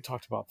as we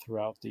talked about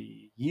throughout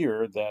the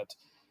year, that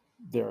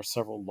there are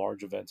several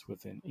large events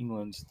within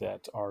England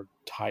that are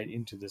tied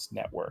into this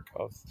network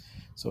of,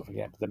 so for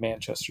example, the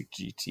Manchester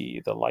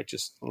GT, the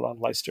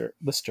Leicester,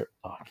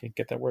 I can't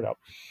get that word out,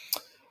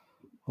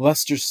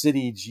 Leicester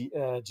City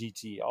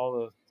GT, all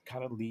the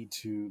kind of lead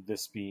to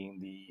this being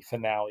the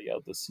finale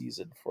of the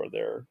season for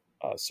their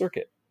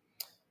circuit.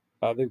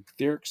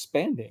 They're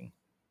expanding,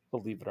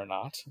 believe it or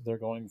not. They're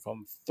going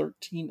from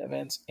 13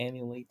 events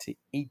annually to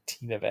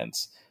 18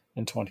 events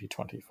in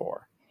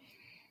 2024.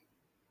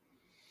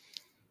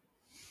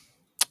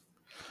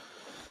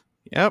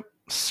 Yep,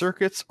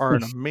 circuits are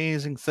an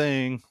amazing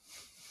thing.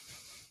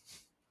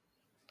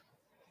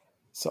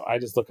 So I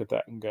just look at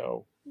that and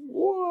go,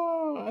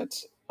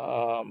 what?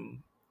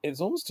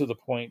 It's almost to the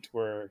point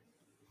where,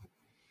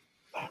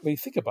 when you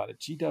think about it,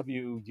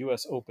 GW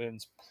US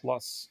Opens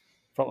plus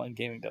Frontline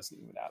Gaming doesn't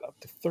even add up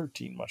to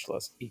 13, much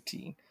less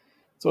 18.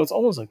 So it's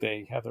almost like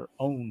they have their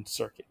own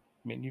circuit.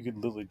 I mean, you could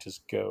literally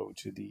just go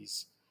to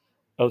these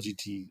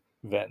LGT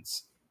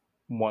events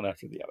one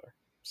after the other.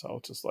 So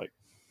it's just like,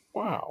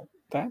 wow,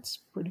 that's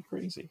pretty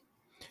crazy.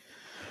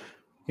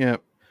 Yeah,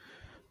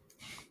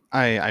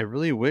 I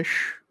really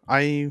wish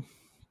I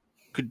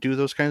could do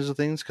those kinds of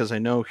things because I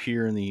know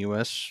here in the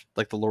U.S.,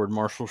 like the Lord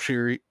Marshall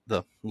series.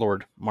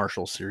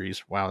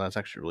 Wow, that's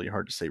actually really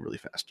hard to say really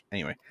fast.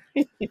 Anyway,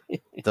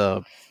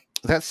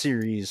 that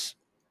series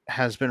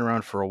has been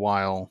around for a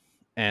while,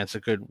 and it's a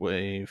good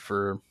way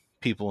for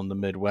people in the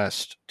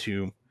Midwest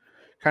to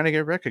kind of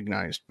get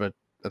recognized. But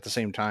at the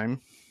same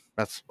time,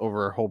 that's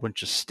over a whole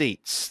bunch of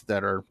states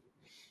that are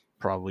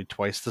probably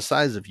twice the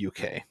size of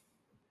UK.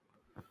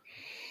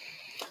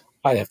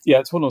 Yeah,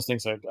 it's one of those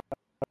things I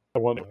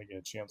wonder when I get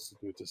a chance to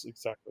do just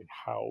exactly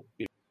how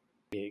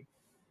big.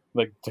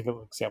 Like, take an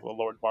example, the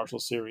Lord Marshall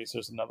series.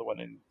 There's another one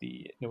in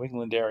the New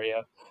England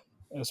area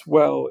as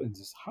well. And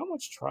just how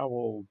much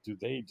travel do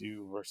they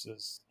do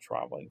versus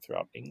traveling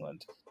throughout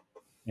England?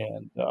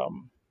 And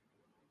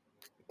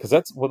because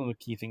that's one of the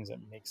key things that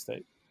makes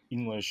the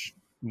English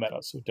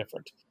meta so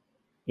different,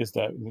 is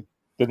that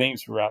the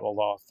names rattled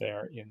off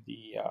there in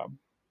the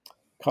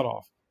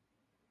cutoff.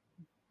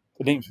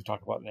 the names we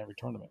talk about in every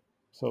tournament.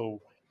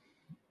 So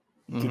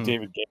the Mm-hmm.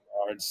 David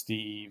Gaillards,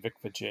 the Vic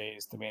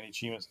Vijays, the Manny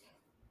Chimas,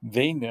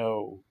 they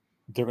know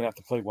they're going to have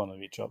to play one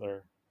of each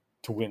other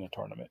to win a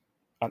tournament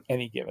on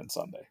any given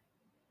Sunday.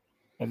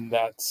 And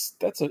that's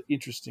an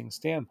interesting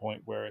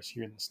standpoint. Whereas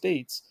here in the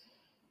States,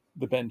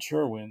 the Ben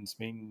Sherwins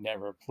may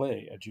never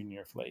play a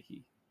Junior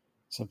Fleahy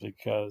simply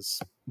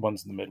because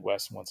one's in the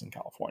Midwest and one's in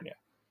California.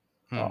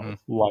 Mm-hmm.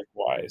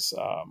 Likewise,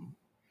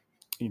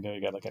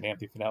 you got like an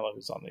Anthony Finella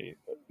who's on the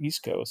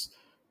East Coast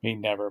may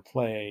never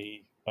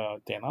play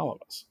Dan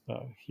Olivas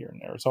here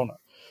in Arizona.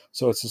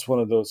 So it's just one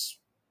of those,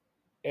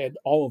 and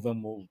all of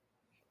them will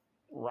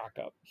rack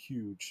up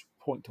huge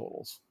point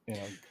totals,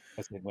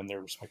 as they win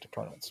their respective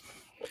tournaments.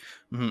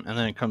 Mm-hmm. And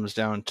then it comes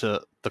down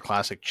to the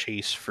classic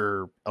chase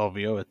for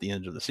LVO at the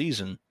end of the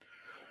season.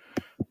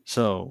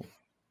 So,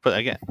 but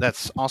again,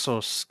 that's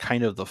also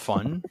kind of the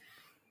fun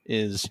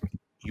is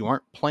you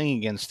aren't playing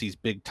against these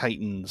big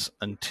titans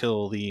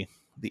until the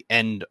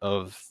end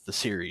of the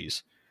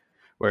series,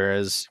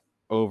 whereas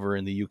over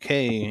in the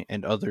UK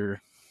and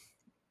other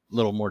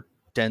little more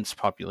dense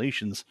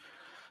populations,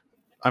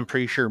 I'm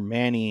pretty sure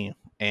Manny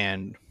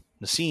and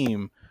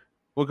Nassim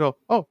will go,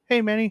 "Oh,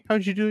 hey Manny, how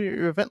did you do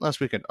your event last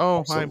weekend? Oh,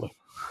 Absolutely.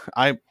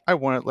 I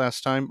won it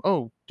last time.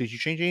 Oh, did you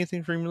change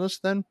anything from your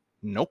list then?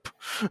 Nope."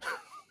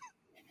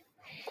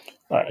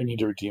 All right, I need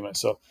to redeem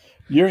myself.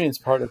 Urian's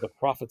part of the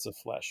Prophets of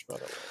Flesh, by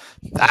the way.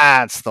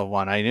 That's the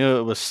one. I knew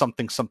it was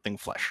something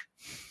flesh.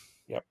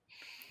 Yep.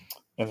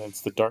 And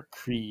it's the Dark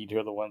Creed, who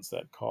are the ones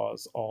that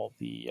cause all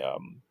the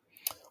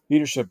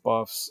leadership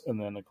buffs.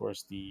 And then, of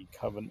course, the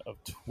Coven of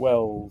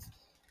 12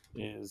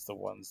 is the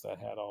ones that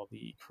had all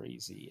the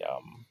crazy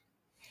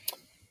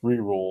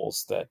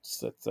rerolls. That's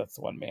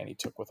the one Manny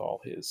took with all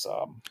his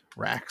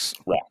Racks.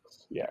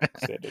 racks. Yeah,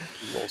 because they did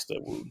rerolls to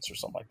wounds or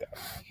something like that.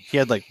 He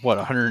had like what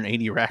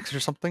 180 racks or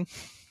something.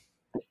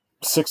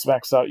 6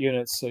 maxed out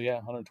units, so yeah,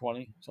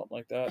 120, something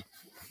like that.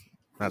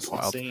 That's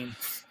wild. Insane.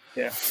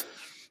 Yeah.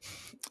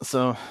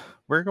 So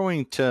we're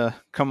going to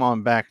come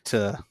on back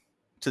to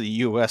the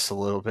US a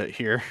little bit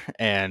here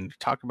and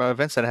talk about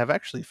events that have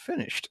actually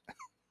finished.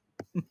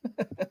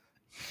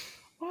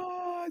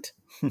 What?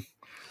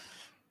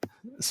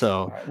 So,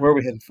 all right, where are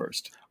we headed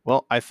first?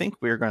 Well, I think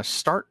we're going to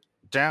start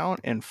down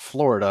in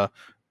Florida.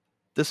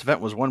 This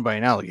event was won by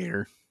an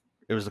alligator.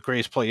 It was the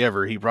greatest play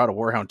ever. He brought a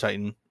Warhound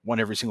Titan, won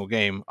every single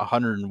game,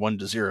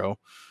 101-0.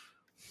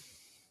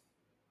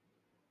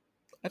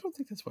 I don't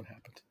think that's what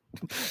happened.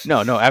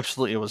 No,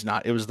 absolutely it was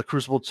not. It was the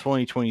Crucible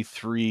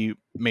 2023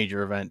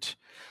 major event,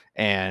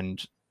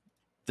 and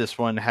this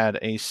one had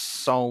a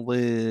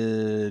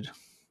solid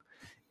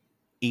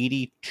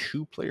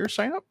 82 players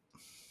sign up.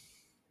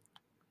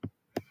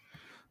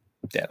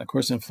 Yeah, and of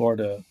course in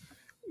Florida,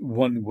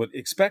 one would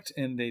expect,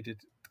 and they did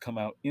come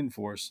out in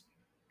force,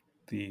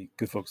 the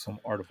good folks from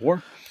Art of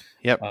War.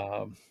 Yep.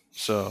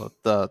 So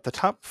the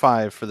top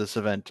 5 for this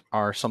event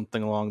are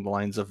something along the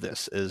lines of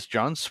this: is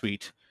John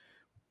Sweet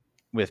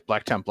with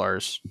Black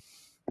Templars.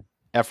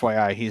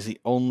 FYI, he's the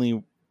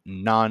only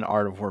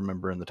non-Art of War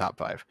member in the top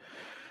 5.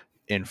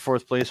 In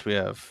 4th place, we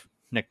have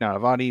Nick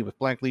Nadavati with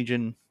Black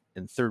Legion.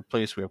 In 3rd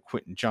place, we have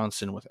Quentin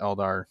Johnson with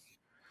Eldar.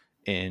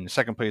 In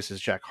 2nd place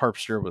is Jack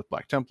Harpster with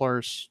Black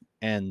Templars.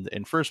 And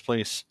in 1st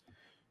place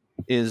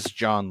is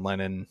John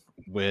Lennon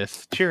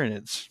with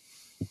Tyranids.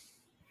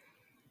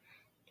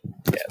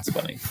 Yeah, it's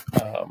funny.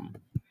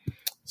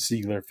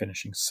 Siegler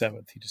finishing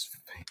 7th. He just,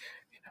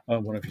 I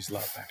wonder if he's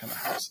allowed back in the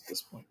house at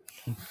this point.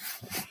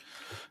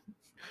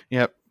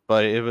 Yep,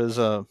 but it was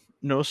a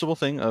noticeable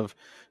thing of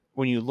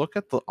when you look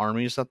at the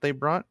armies that they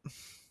brought,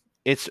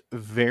 it's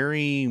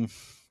very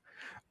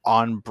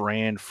on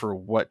brand for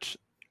what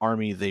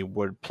army they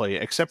would play,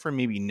 except for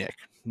maybe Nick.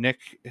 Nick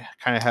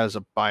kind of has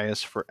a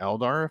bias for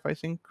Eldar, if I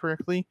think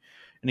correctly,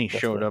 and he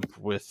showed up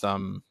with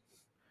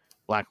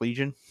Black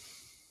Legion.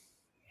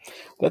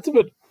 That's a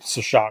bit of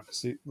a shock.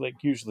 Like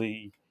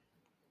usually,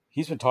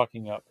 he's been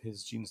talking up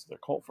his Genes of their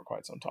cult for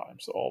quite some time.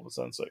 So all of a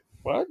sudden, it's like,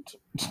 what?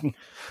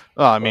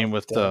 Well, I mean,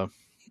 with the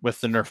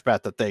nerf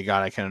bat that they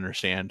got, I can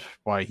understand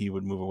why he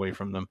would move away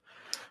from them.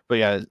 But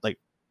yeah, like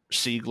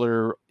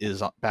Siegler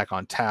is back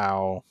on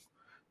Tau.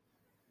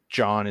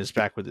 John is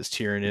back with his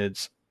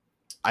Tyranids.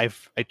 I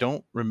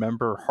don't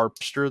remember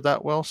Harpster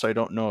that well, so I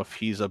don't know if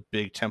he's a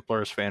big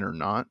Templars fan or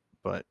not,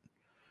 but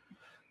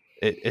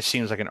it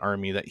seems like an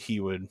army that he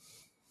would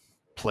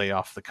play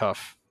off the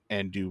cuff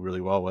and do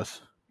really well with.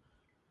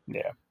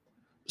 Yeah.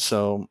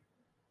 So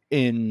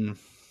in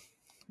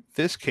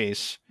this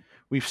case,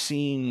 we've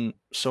seen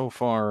so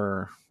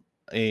far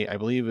I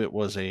believe it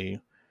was a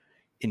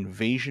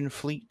invasion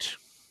fleet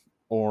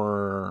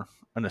or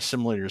an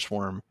assimilator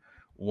swarm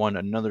won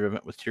another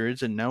event with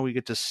Tyranids, and now we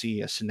get to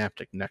see a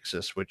Synaptic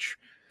Nexus, which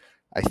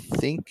I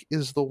think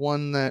is the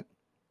one that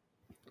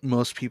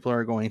most people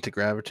are going to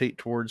gravitate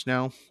towards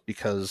now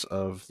because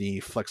of the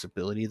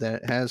flexibility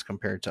that it has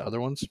compared to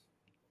other ones.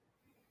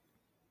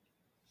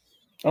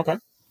 Okay.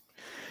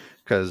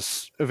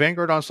 Because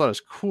Vanguard Onslaught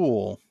is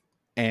cool,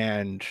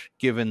 and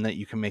given that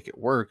you can make it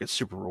work, it's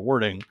super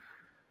rewarding.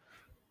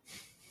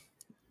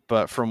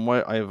 But from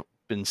what I've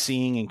been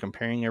seeing and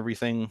comparing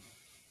everything,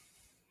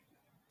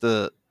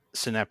 the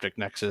Synaptic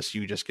Nexus,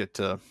 you just get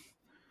to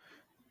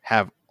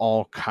have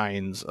all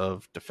kinds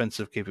of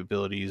defensive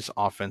capabilities,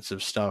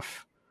 offensive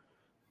stuff.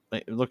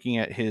 Like, looking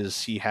at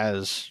his, he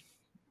has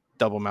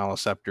double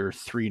Maliceptor,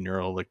 3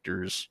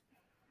 Neurolictors,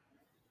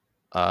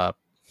 a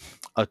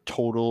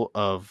total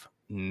of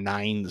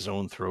 9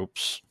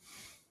 Zoanthropes,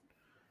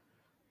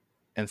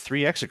 and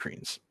 3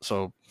 Exocrines.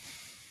 So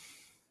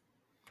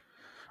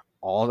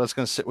all that's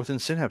going to sit within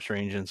Synapse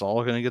range, and it's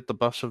all going to get the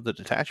buffs of the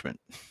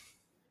detachment.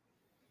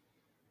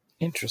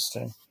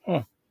 Interesting.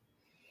 Huh.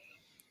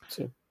 It's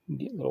a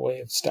neat little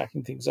way of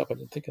stacking things up. I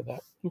didn't think of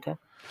that. Okay.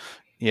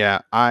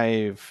 Yeah,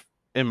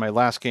 in my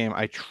last game,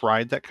 I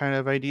tried that kind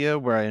of idea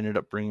where I ended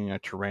up bringing a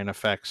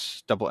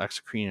Tyrannofex, double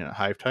Exocrine, and a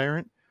Hive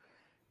Tyrant.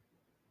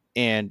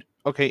 And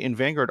okay, in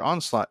Vanguard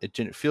Onslaught, it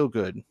didn't feel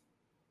good,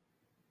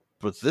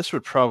 but this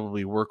would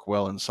probably work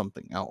well in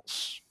something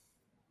else.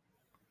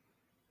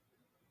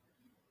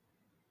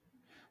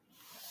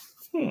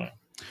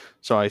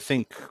 So I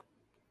think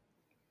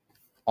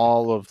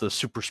all of the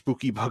super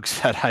spooky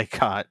bugs that I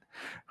got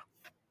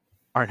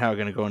are now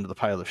going to go into the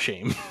pile of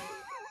shame.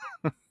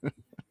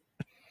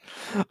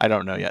 I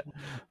don't know yet.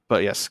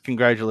 But yes,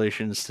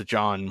 congratulations to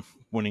John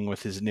winning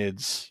with his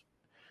NIDS.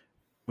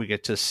 We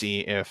get to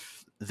see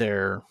if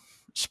their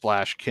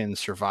splash can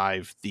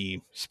survive the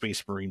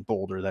Space Marine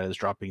boulder that is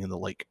dropping in the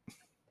lake.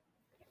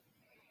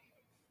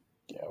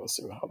 Yeah, we'll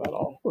see how that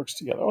all works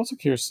together. I'm also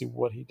curious to see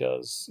what he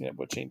does,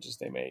 what changes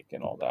they make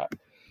and all that.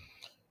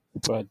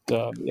 But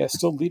yeah,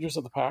 still leaders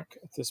of the pack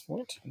at this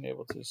point and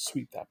able to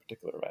sweep that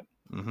particular event.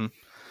 Mm-hmm.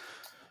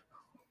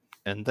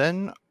 And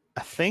then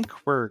I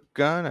think we're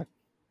going to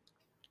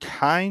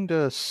kind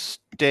of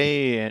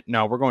stay.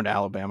 No, we're going to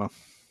Alabama.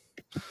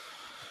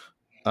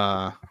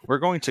 We're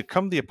going to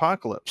Come the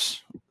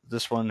Apocalypse.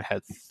 This one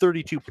had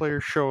 32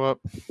 players show up.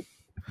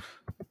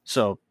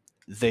 So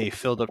they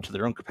filled up to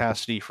their own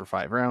capacity for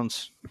 5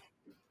 rounds.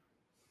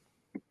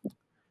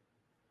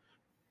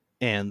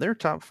 And their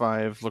top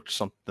 5 looked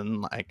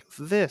something like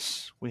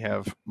this. We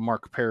have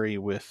Mark Perry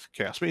with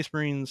Chaos Space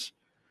Marines.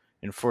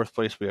 In 4th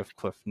place, we have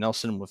Cliff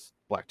Nelson with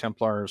Black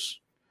Templars.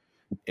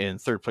 In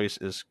 3rd place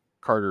is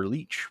Carter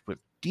Leach with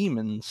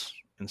Demons.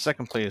 In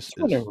 2nd place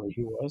I was wondering where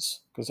he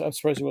was, because I'm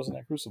surprised he wasn't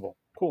at Crucible.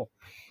 Cool.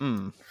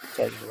 Sorry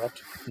to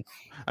interrupt.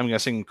 I'm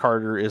guessing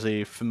Carter is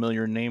a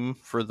familiar name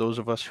for those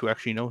of us who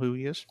actually know who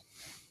he is.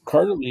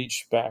 Carter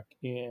Leach, back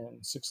in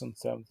 6th and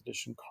 7th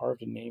edition,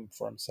 carved a name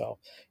for himself.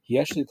 He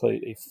actually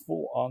played a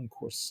full-on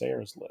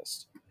Corsairs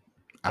list.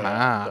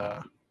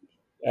 And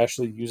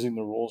actually using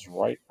the rules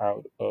right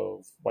out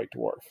of White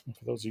Dwarf. And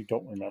for those of you who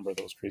don't remember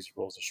those crazy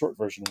rules, the short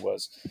version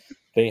was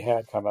they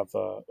had kind of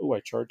I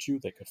charge you.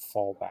 They could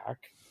fall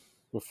back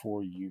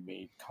before you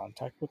made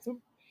contact with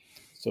them.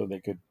 So they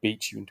could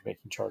bait you into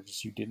making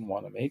charges you didn't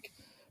want to make.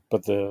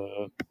 But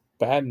the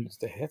bad news,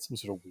 they had some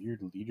sort of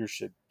weird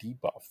leadership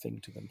debuff thing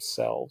to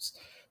themselves.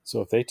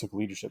 So if they took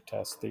leadership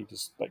tests, they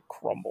just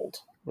crumbled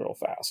real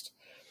fast.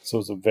 So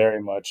it was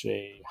very much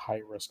a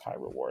high risk, high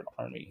reward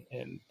army.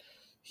 And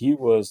he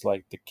was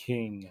like the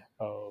king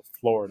of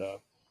Florida.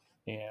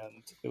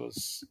 And it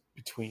was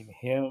between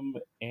him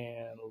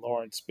and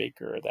Lawrence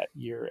Baker that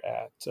year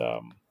at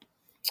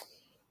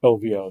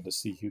LVO to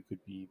see who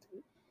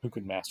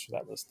could master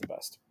that list the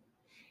best.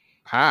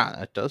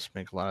 That does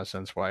make a lot of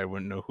sense why I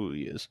wouldn't know who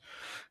he is,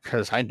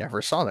 because I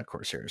never saw that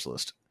Corsairs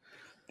list.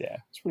 Yeah,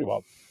 it's pretty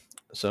wild.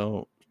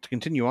 So to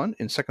continue on,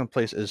 in 2nd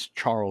place is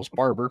Charles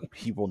Barber.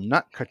 He will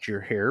not cut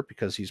your hair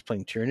because he's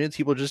playing Tyranids.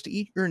 He will just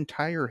eat your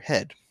entire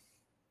head.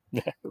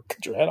 Yeah,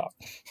 cut your head off.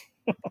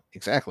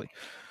 Exactly.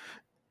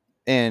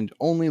 And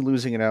only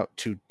losing it out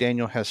to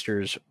Daniel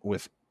Hester's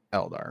with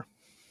Eldar.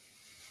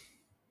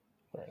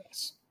 Very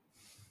nice.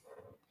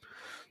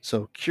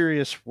 So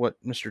curious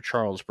what Mr.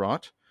 Charles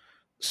brought.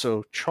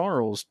 So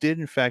Charles did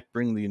in fact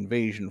bring the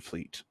invasion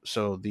fleet,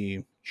 so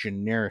the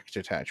generic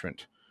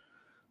detachment.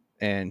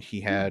 And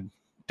he had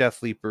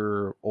Death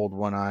Leaper, Old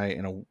One Eye,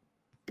 and a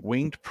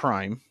Winged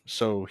Prime.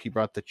 So he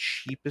brought the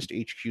cheapest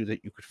HQ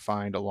that you could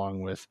find,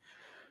 along with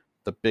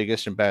the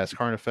biggest and baddest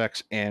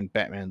Carnifex and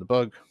Batman the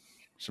Bug,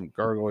 some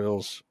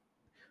Gargoyles,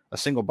 a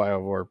single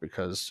Biovore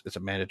because it's a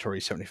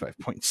mandatory 75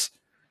 points,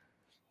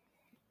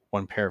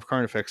 1 pair of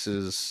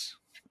Carnifexes,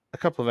 a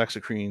couple of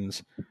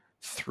Exocrines,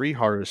 3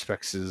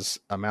 Harvespexes,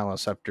 a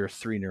Maliceptor,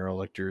 3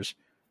 Neurolictors,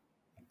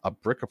 a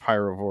brick of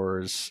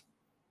Pyrovores,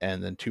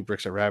 and then 2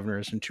 bricks of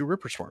Raveners and 2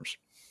 Ripper Swarms.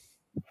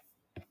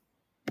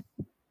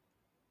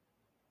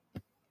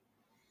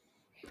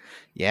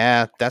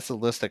 Yeah, that's a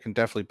list that can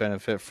definitely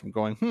benefit from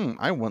going,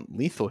 I want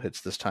lethal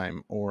hits this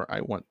time, or I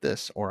want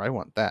this, or I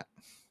want that.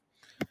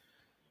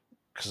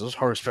 Because those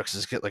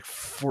Harvespexes get like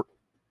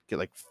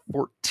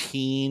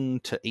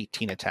 14 to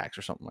 18 attacks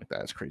or something like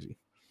that. It's crazy.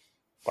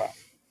 Wow.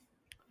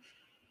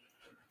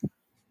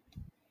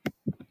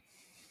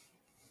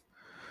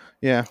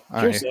 Yeah,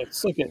 I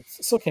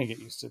still can't get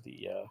used to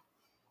the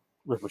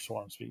Ripper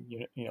Swarms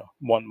being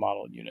one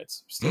model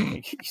units. Still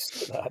getting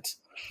used to that.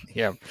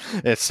 Yeah,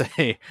 it's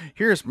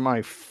here's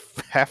my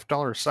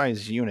 $50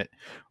 size unit.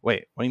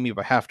 Wait, what do you mean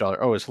by $50?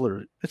 Oh, it's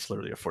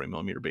literally a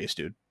 40mm base,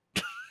 dude.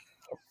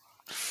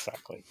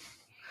 Exactly.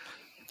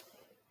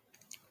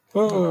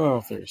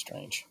 Oh, very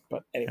strange.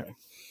 But anyway.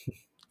 Yeah.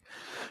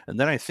 And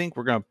then I think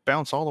we're gonna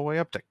bounce all the way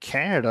up to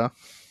Canada.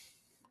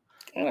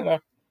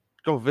 Canada.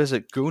 Go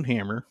visit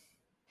Goonhammer.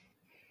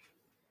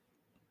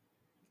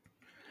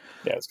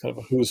 Yeah, it's kind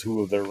of a who's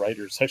who of their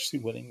writers actually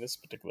winning this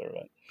particular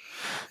event.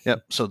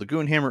 Yep. So the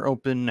Goonhammer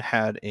Open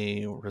had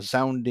a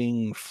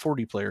resounding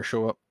 40 player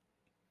show up.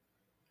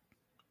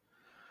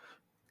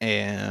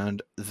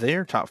 And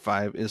their top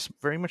 5 is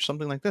very much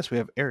something like this. We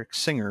have Eric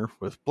Singer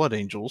with Blood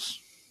Angels.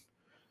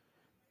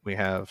 We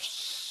have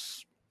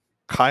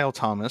Kyle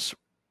Thomas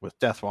with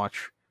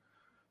Deathwatch.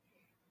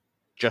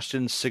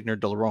 Justin Signer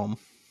Delrome.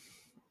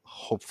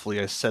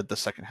 Hopefully I said the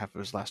second half of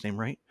his last name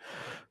right.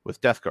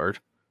 With Death Guard.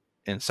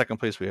 In second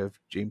place, we have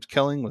James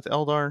Kelling with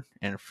Eldar.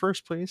 And in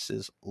first place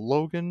is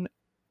Logan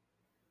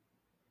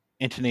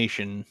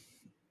Intonation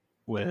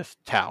with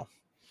Tau.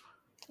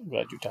 I'm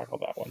glad you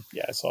tackled that one.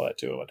 Yeah, I saw that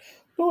too. I had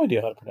no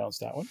idea how to pronounce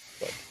that one.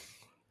 But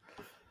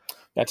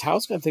yeah,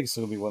 Tau's going to think it's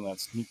going to be one of that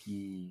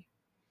sneaky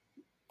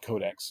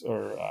codex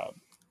or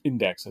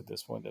index at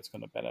this point that's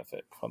going to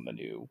benefit from the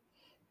new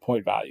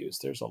point values.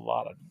 There's a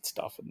lot of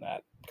stuff in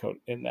that code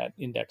in that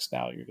index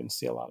now. You're going to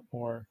see a lot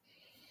more.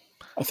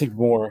 I think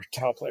more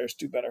Tau players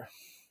do better.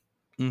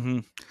 Mm-hmm.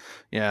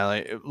 Yeah,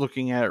 like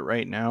looking at it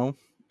right now,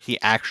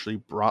 he actually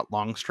brought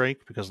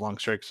Longstrike because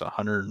Longstrike's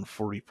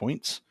 140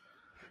 points,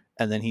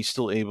 and then he's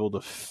still able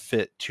to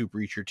fit 2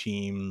 Breacher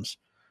teams,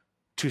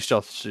 2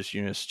 Stealth Assist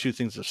units, 2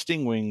 things of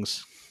Sting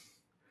Wings,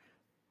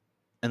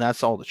 and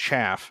that's all the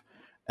chaff.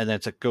 And then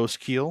it's a Ghost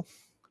Keel,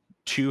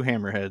 2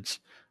 Hammerheads,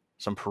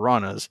 some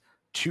Piranhas,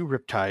 2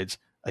 Riptides,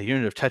 a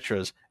unit of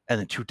Tetras, and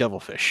then 2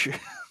 Devilfish.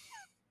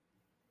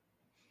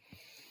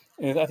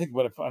 And I think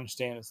what I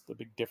understand is the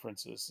big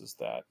difference is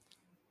that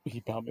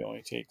he probably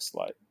only takes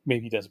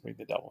maybe he doesn't bring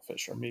the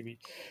Devilfish, or maybe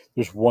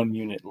there's 1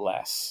 unit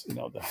less,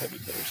 the heavy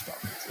hitter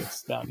stuff.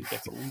 It's now he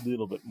gets a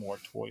little bit more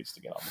toys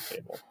to get on the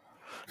table.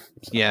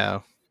 So. Yeah,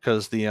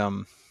 because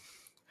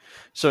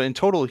so in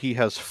total he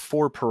has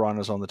 4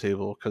 Piranhas on the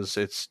table because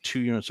it's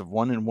 2 units of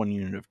 1 and 1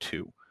 unit of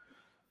 2.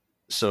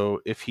 So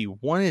if he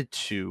wanted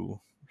to,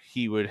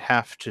 he would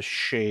have to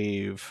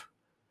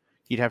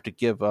he'd have to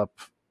give up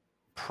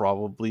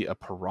probably a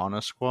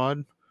Piranha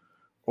squad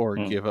or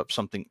give up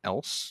something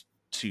else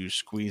to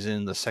squeeze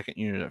in the second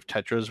unit of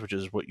Tetras, which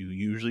is what you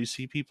usually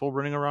see people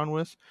running around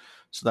with.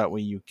 So that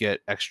way you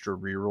get extra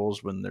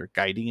rerolls when they're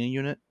guiding a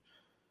unit.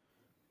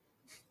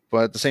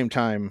 But at the same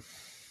time,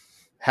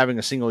 having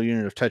a single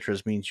unit of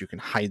Tetras means you can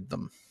hide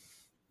them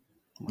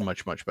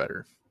much, much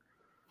better.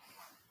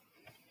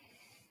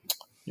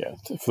 Yeah,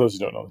 for those who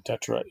don't know, the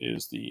Tetra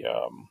is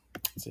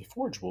it's a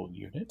forgeable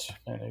unit,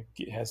 and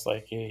it has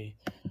like a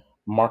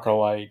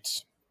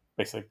Markolite,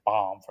 basically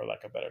bomb for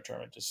lack of a better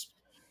term.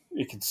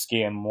 It can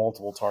scan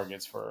multiple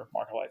targets for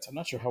Markolites. I'm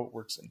not sure how it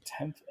works in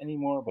 10th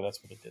anymore, but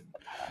that's what it did in the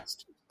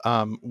past.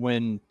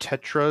 When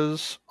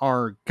Tetras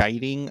are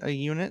guiding a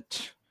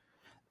unit,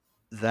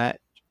 that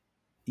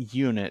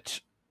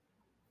unit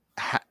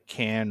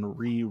can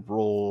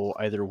re-roll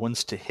either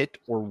ones to hit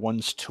or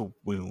ones to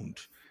wound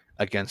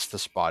against the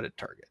spotted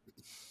target.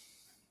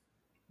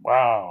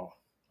 Wow.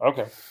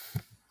 Okay.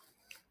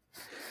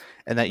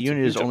 And that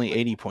unit is only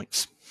 80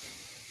 points.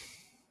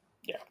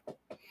 Yeah.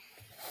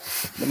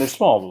 And they're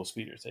small little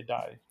speeders. They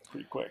die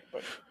pretty quick,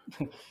 but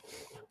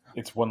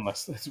it's one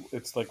less.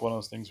 It's like one of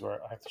those things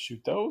where I have to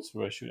shoot those,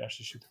 or I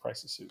actually shoot the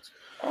crisis suits.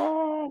 I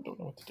don't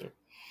know what to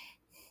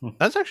do.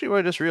 That's actually what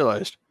I just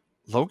realized.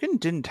 Logan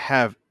didn't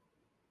have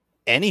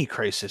any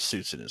crisis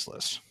suits in his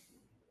list.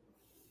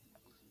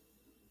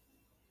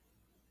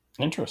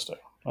 Interesting.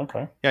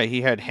 Okay. Yeah,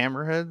 he had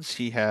Hammerheads,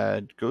 he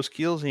had Ghost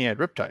Keels, and he had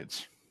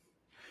Riptides.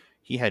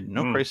 He had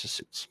no crisis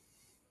suits.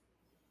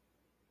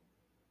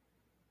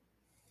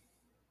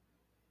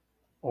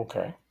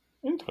 Okay.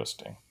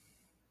 Interesting.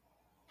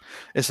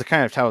 It's the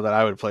kind of Tau that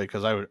I would play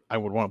because I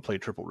would want to play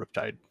triple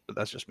Riptide, but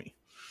that's just me.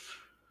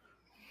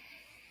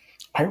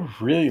 I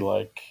really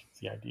like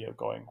the idea of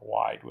going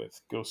wide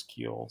with Ghost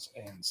Keels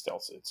and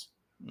Stealth Suits.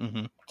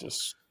 Mm-hmm.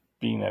 Just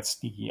being that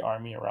sneaky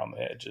army around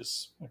the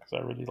edges, because I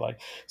really like,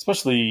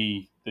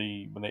 especially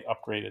when they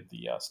upgraded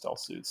the Stealth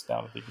Suits.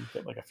 Now that they can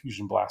get like a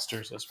fusion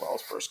blasters as well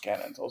as burst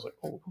cannons, I was like,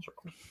 oh, those are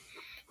cool.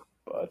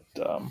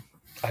 But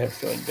I have a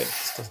feeling that it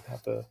just doesn't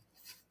have the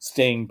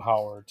staying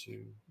power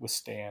to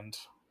withstand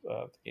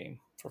the game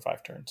for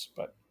 5 turns.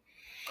 But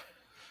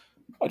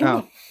I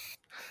don't know.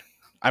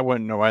 I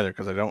wouldn't know either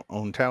because I don't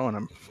own Tau, and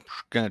I'm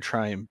going to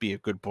try and be a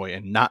good boy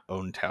and not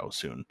own Tau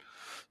soon.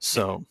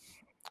 So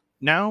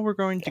now we're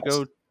going to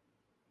go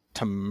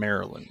to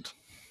Maryland.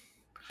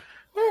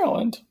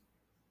 Maryland?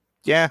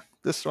 Yeah,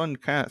 this one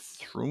kind of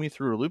threw me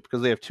through a loop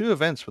because they have 2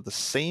 events with the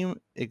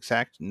same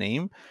exact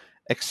name,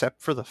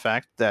 except for the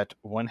fact that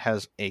one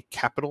has a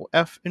capital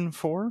F in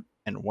 4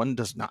 and one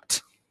does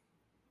not.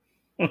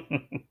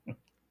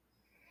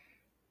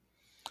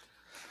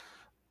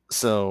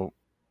 So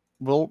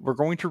we're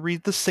going to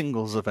read the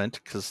singles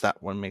event because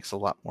that one makes a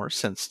lot more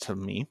sense to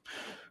me.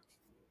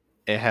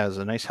 It has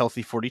a nice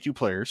healthy 42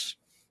 players,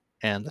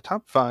 and the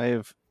top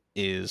 5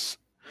 is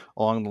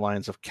along the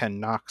lines of Ken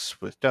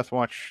Knox with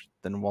Deathwatch,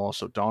 then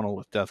Wallace O'Donnell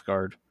with Death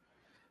Guard,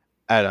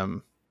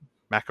 Adam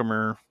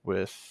McAmer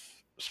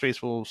with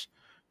Space Wolves,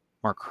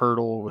 Mark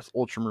Hurdle with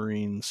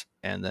Ultramarines,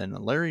 and then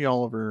Larry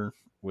Oliver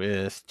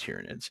with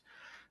Tyranids.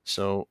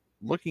 So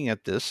looking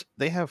at this,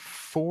 they have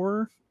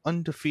 4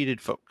 undefeated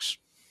folks.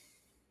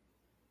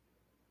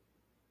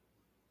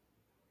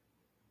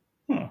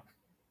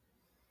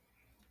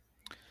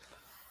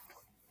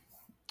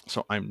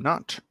 So I'm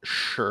not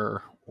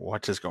sure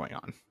what is going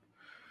on.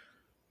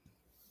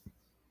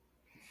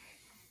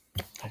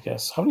 I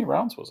guess. How many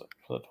rounds was it?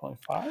 Was it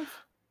 25?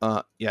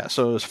 Yeah,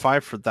 so it was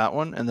 5 for that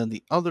one, and then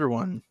the other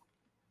one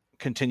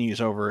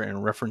continues over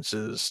and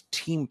references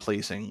team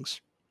placings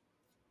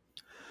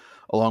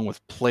along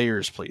with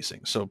players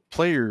placing. So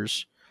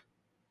players,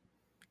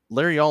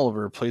 Larry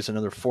Oliver plays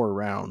another 4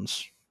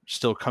 rounds,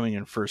 still coming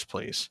in first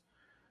place.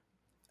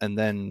 And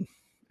then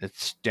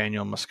it's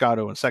Daniel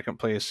Moscato in second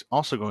place,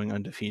 also going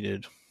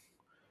undefeated.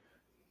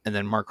 And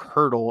then Mark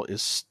Hurdle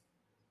is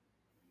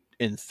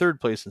in third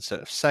place instead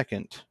of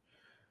second,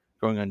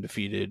 going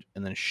undefeated.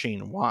 And then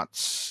Shane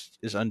Watts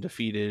is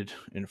undefeated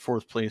in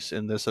fourth place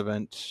in this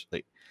event.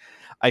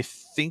 I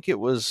think it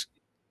was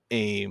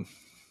a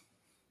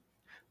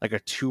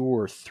 2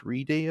 or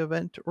 3 day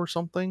event or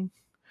something,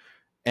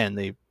 and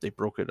they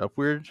broke it up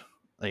weird.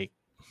 I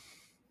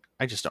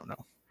just don't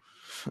know.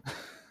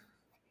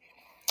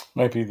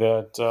 Might be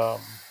that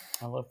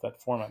I love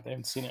that format. They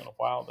haven't seen it in a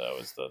while though.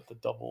 Is the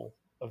double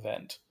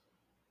event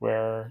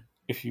where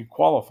if you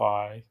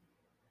qualify,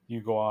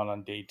 you go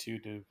on day 2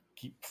 to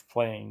keep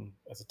playing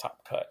as a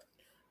top cut,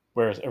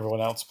 whereas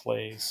everyone else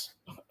plays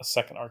a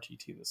second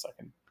RTT the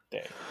second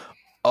day.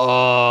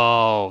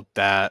 Oh,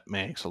 that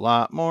makes a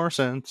lot more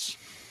sense.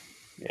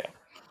 Yeah.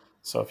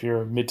 So if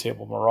you're a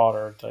mid-table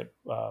marauder type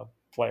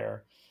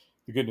player,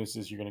 the good news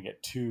is you're going to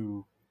get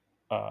 2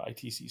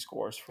 ITC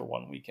scores for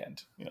one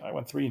weekend. I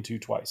went 3-2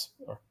 twice,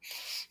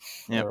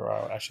 Yep.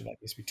 or actually that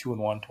needs to be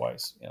 2-1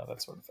 twice.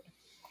 That sort of thing.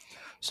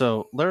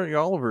 So Larry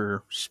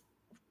Oliver's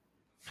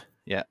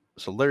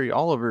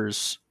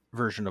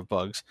version of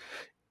bugs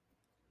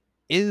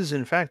is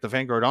in fact the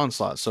Vanguard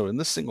Onslaught. So in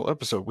this single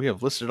episode, we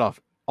have listed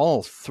off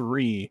all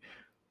 3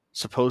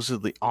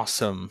 supposedly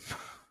awesome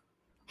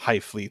high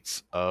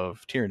fleets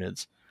of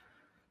Tyranids.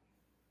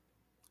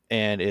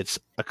 And it's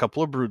a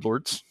couple of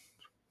Broodlords,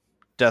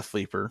 Death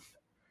Leaper,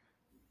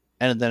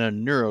 and then a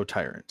Neuro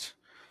Tyrant.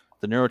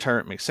 The Neuro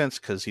Tyrant makes sense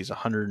because he's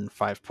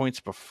 105 points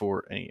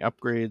before any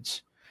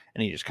upgrades,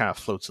 and he just kind of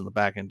floats in the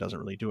back and doesn't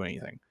really do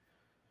anything.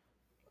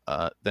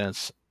 Then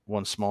it's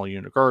 1 small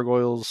unit of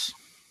Gargoyles,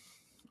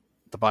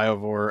 the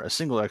Biovore, a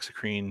single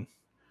Exocrine,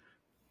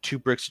 2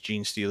 Bricks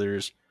Gene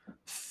Stealers,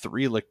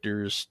 3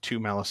 Lictors, 2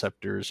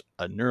 Maliceptors,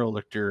 a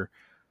Neurolictor,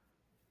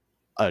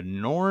 a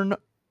Norn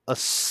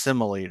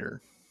Assimilator.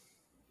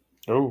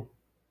 Oh,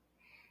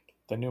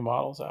 the new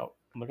model's out.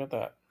 Look at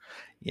that.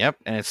 Yep,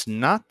 and it's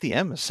not the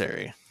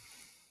Emissary.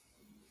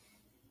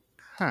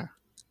 Huh.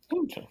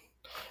 Okay.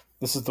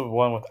 This is the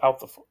one without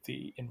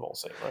the invul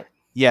save, right?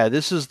 Yeah,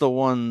 this is the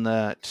one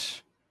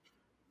that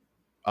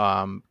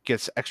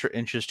gets extra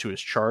inches to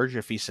his charge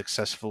if he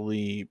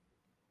successfully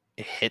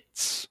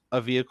hits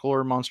a vehicle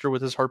or monster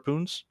with his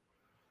harpoons,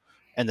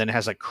 and then it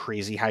has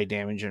crazy high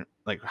damage and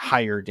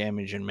higher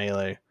damage in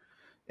melee.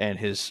 And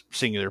his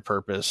singular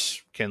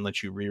purpose can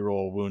let you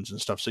reroll wounds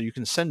and stuff. So you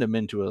can send him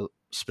into a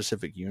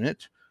specific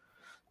unit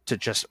to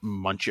just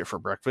munch it for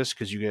breakfast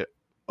because you get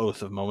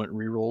Oath of Moment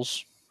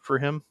rerolls for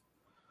him.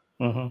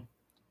 Mm-hmm.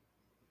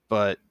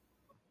 But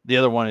the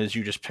other one is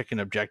you just pick an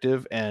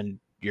objective and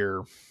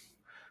your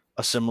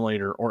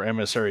assimilator or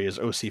emissary is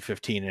OC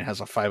 15 and has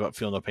a 5-up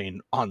feel no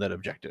pain on that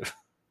objective.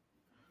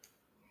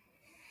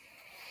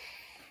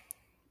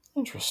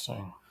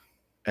 Interesting.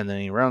 And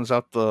then he rounds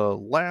out the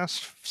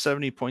last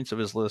 70 points of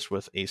his list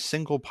with a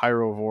single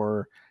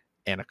Pyrovore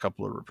and a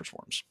couple of Ripper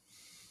Swarms.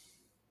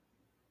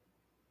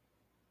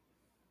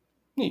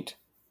 Neat.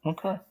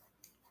 Okay.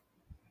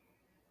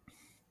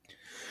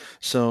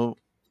 So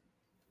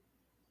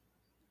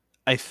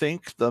I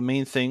think the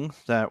main thing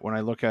that when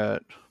I look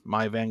at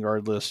my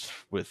Vanguard list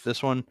with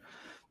this one,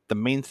 the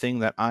main thing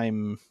that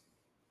I'm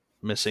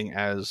missing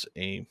as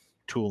a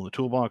tool in the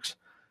toolbox,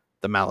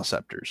 the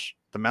Maliceptors.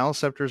 The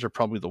Maliceptors are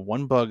probably the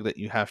one bug that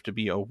you have to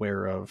be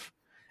aware of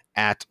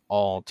at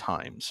all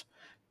times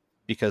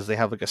because they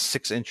have a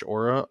 6-inch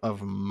aura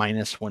of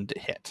 -1 to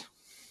hit.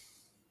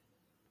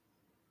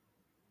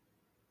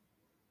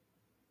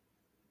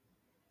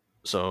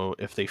 So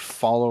if they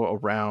follow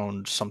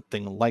around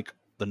something like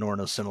the Norn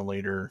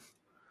Assimilator,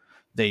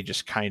 they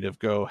just kind of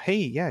go, hey,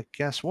 yeah,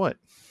 guess what?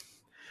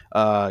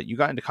 You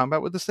got into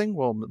combat with this thing?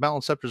 Well, the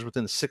Maliceptor's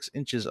within 6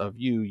 inches of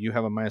you. You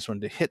have a -1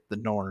 to hit the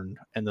Norn,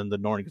 and then the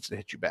Norn gets to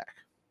hit you back.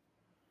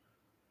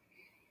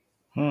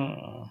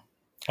 And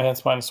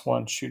that's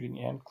 -1 shooting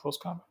and close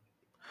combat.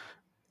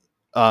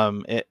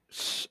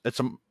 It's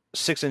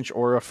 6-inch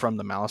aura from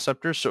the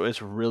Maleceptor, so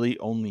it's really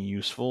only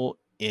useful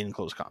in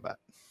close combat.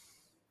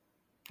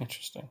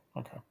 Interesting.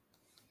 Okay.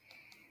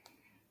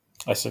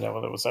 I said that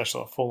whether it was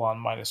actually a full-on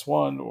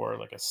 -1 or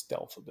like a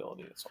stealth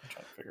ability. That's what I'm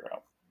trying to figure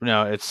out.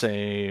 No,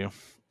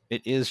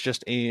 it is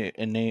just a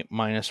innate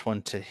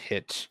 -1 to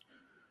hit.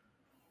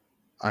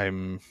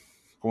 I'm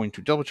going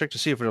to double check to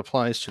see if it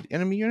applies to the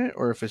enemy unit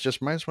or if it's just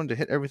 -1 to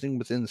hit everything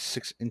within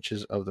 6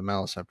 inches of the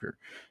Maleceptor.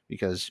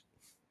 Because,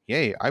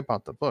 yay, I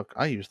bought the book.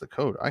 I use the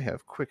code. I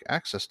have quick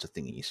access to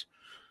thingies.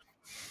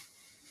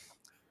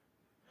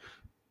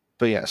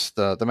 But yes,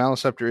 the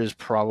Maleceptor is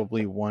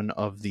probably one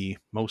of the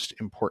most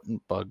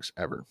important bugs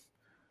ever.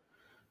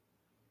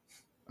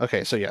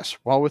 Okay, so yes,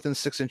 while within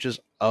 6 inches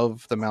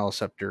of the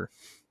Maleceptor,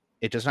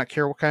 it does not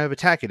care what kind of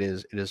attack it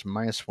is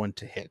 -1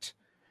 to hit.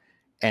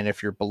 And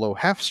if you're below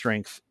half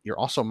strength, you're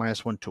also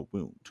 -1 to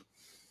wound.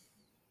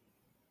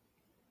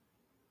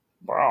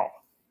 Wow.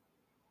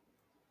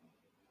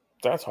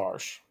 That's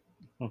harsh.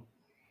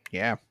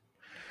 Yeah.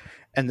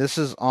 And this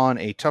is on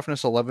a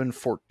toughness 11,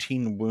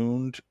 14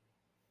 wound,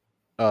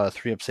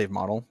 3-up save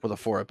model with a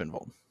 4-up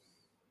invuln.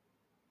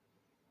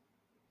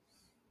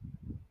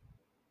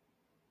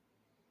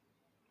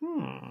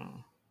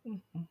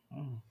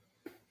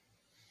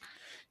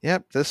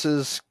 Yep, this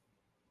is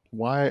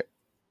why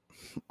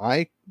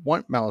I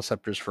want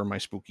Maleceptors for my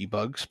spooky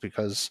bugs,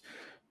 because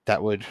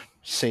that would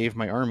save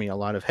my army a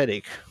lot of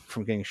headache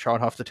from getting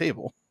shot off the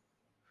table.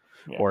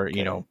 Yeah, or,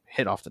 okay,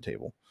 hit off the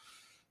table.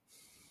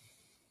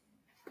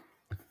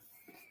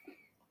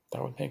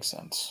 That would make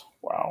sense.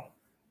 Wow.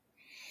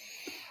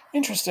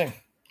 Interesting.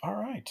 All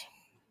right.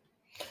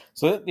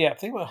 So, yeah,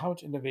 think about how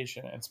much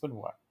innovation. It's been,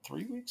 what,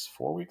 3 weeks,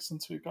 4 weeks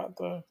since we got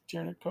the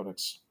Tyranid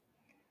Codex?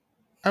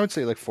 I would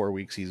say like 4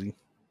 weeks easy.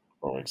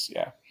 4 weeks,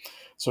 yeah.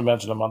 So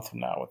imagine a month from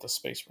now what the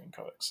Space Marine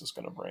Codex is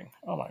going to bring.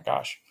 Oh my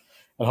gosh.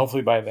 And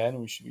hopefully by then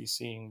we should be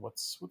seeing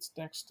what's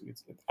next.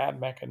 It's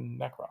AdMech and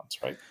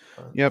Necrons, right?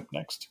 Yep.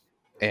 Next.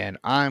 And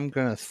I'm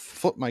going to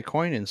flip my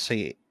coin and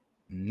say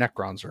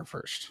Necrons are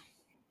first.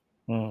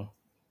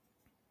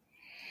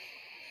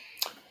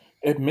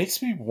 It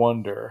makes me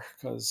wonder,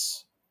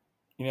 because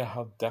you know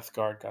how Death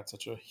Guard got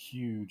such a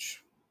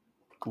huge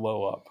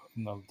glow up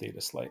in the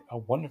data slate. I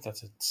wonder if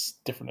that's a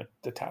different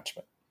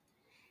detachment.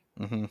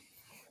 Mm-hmm.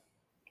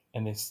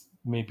 And it's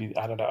maybe,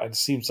 I don't know, it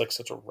seems like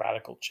such a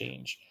radical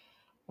change.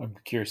 I'm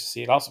curious to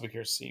see. I'd also be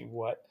curious to see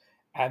what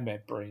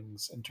AdMech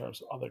brings in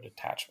terms of other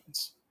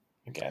detachments.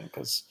 Again,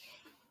 because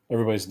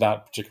everybody's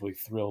not particularly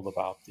thrilled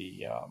about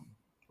the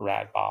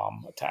Rad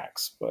Bomb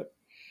attacks, but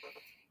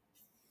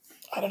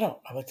I don't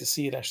know. I'd like to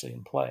see it actually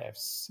in play. I've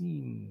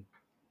seen,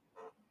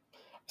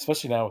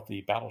 especially now with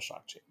the Battle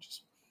Shock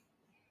changes.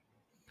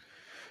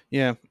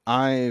 Yeah,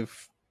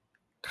 I've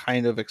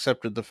kind of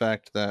accepted the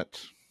fact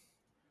that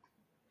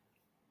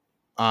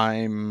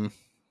I'm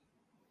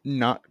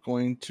not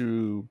going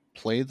to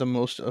play the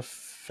most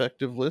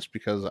effective list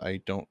because I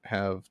don't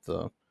have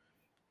the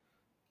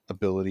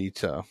ability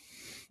to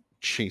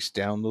chase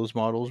down those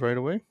models right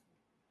away.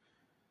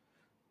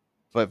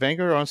 But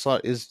Vanguard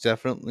Onslaught is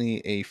definitely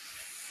a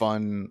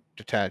fun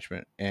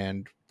detachment,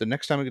 and the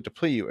next time I get to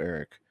play you,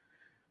 Eric,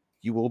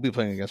 you will be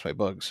playing against my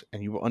bugs,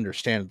 and you will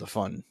understand the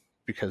fun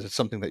because it's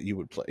something that you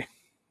would play.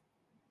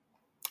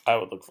 I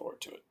would look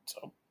forward to it.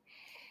 So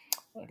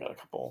I got a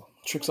couple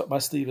tricks up my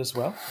sleeve as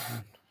well.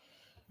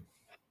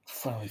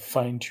 Finally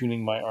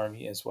fine-tuning my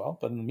army as well.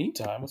 But in the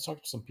meantime, let's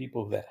talk to some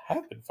people that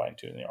have been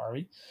fine-tuning the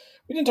army.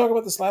 We didn't talk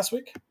about this last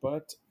week,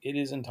 but it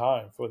is in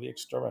time for the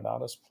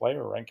Exterminatus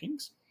player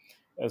rankings.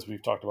 As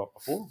we've talked about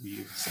before,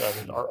 we've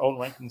started our own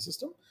ranking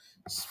system,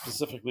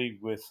 specifically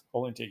with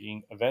only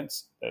taking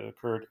events that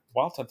occurred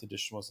while 10th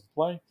edition was in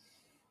play,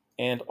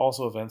 and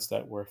also events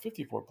that were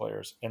 54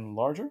 players and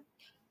larger.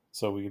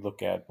 So we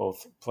look at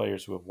both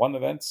players who have won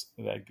events,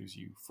 that gives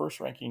you first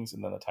rankings,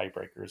 and then the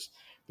tiebreakers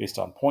based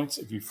on points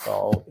if you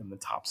fall in the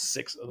top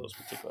 6 of those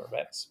particular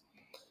events.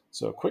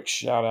 So a quick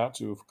shout out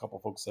to a couple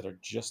folks that are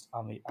just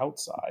on the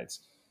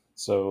outsides.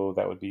 So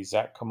that would be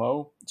Zach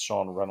Como,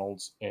 Sean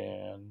Reynolds,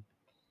 and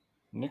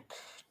Nick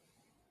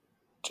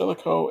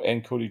Jellicoe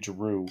and Cody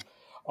Giroux.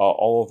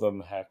 All of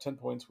them have 10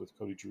 points, with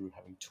Cody Giroux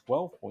having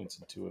 12 points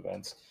in 2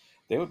 events.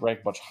 They would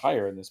rank much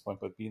higher in this point,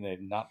 but being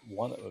they've not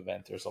won an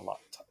event, there's a lot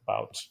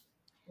about.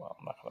 Well,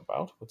 I'm not going to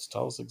about. Let's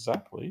tell us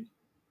exactly.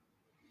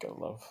 Gotta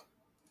love.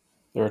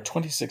 There are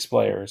 26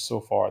 players so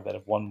far that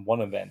have won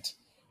one event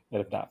that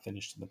have not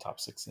finished in the top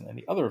 6 in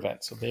any other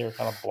event. So they are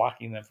kind of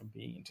blocking them from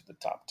being into the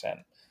top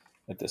 10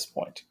 at this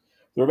point.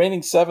 The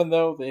remaining 7,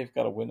 though, they've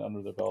got a win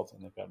under their belt,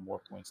 and they've got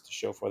more points to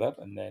show for that.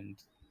 And then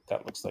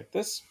that looks like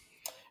this.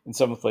 In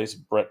 7th place,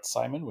 Brett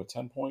Simon with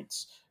 10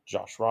 points.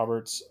 Josh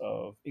Roberts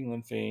of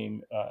England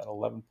fame at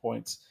 11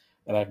 points.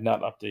 And I've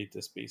not updated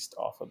this based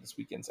off of this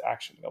weekend's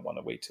action. I want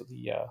to wait till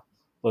the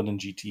London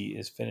GT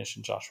is finished,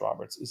 and Josh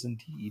Roberts is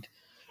indeed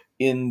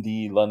in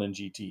the London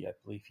GT. I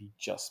believe he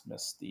just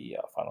missed the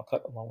final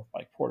cut along with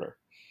Mike Porter.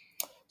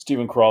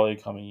 Stephen Crawley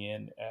coming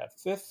in at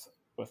 5th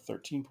with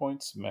 13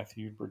 points.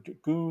 Matthew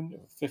Burgoon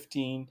with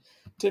 15.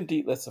 Tim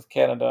Dietlitz of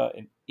Canada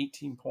in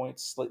 18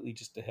 points, slightly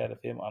just ahead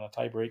of him on a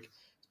tiebreak.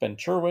 Ben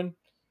Sherwin,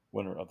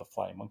 winner of the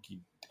Flying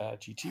Monkey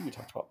GT we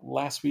talked about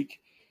last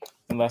week.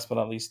 And last but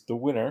not least, the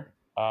winner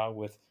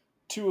with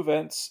 2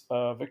 events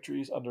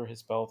victories under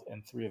his belt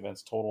and 3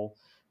 events total,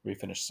 where he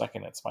finished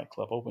second at Smite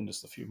Club Open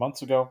just a few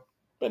months ago.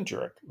 Ben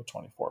Jurek with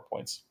 24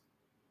 points.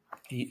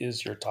 He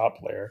is your top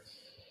player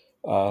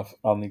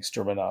on the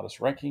Exterminatus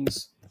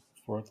rankings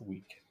for the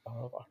week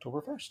of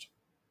October 1st.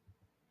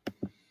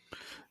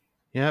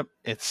 Yep,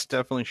 it's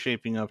definitely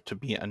shaping up to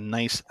be a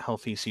nice,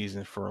 healthy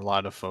season for a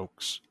lot of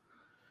folks.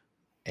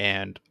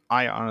 And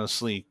I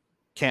honestly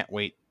can't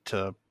wait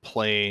to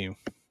play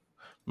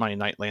my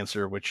Night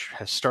Lancer, which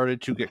has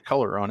started to get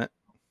color on it.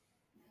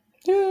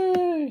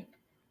 Yay!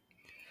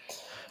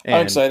 And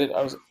I'm excited.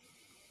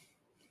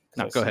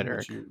 No, go ahead,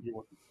 Eric.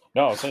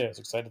 No, I was saying I was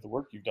excited at the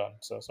work you've done.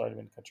 So sorry to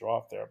cut you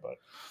off there, but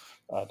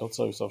don't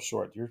sell yourself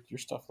short. Your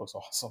stuff looks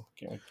awesome.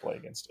 Can't wait to play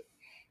against it.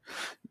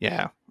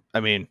 Yeah, I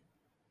mean,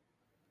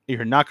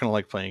 you're not going to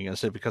like playing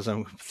against it because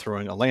I'm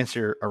throwing a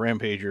Lancer, a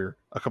Rampager,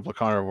 a couple of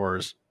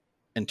Carnivores,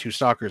 and 2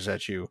 Stalkers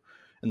at you,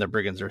 and the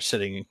Brigands are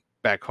sitting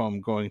back home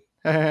going,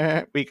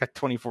 we got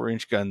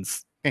 24-inch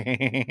guns.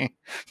 And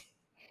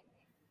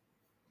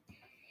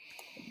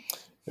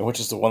which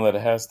is the one that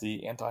has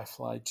the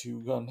anti-fly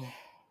 2 gun?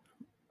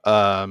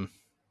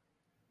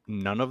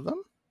 None of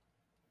them.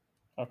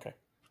 Okay.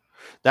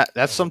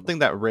 That's something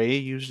that Ray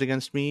used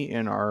against me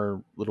in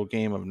our little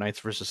game of Knights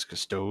versus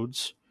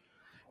Custodes.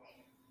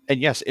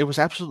 And yes, it was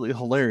absolutely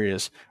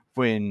hilarious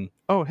when,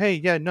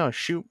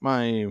 shoot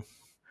my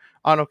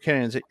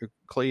autocannons at your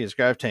Clay's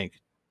grav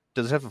tank.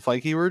 Does it have a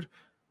flight keyword?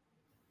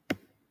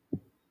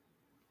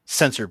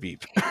 Sensor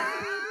beep.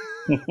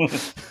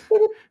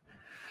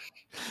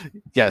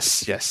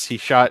 Yes. He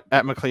shot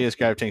at McClea's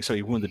grav tank, so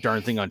he wounded the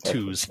darn thing on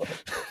 2s.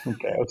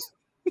 Okay.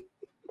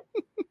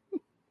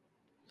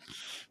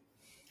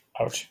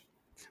 Ouch.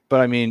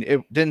 But I mean,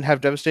 it didn't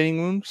have devastating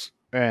wounds,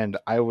 and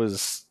I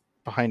was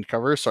behind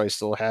cover, so I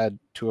still had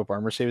 2 up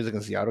armor saves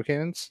against the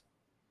autocannons.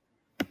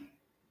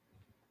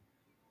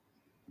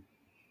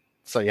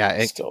 So yeah,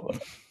 it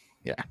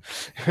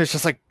was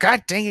just like,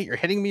 God dang it, you're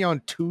hitting me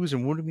on 2s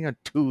and wounding me on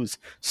 2s.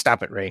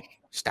 Stop it, Ray.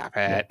 Stop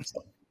it.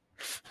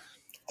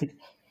 Yeah,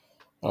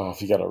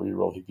 if you got a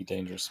reroll, he'd be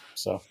dangerous.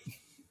 So.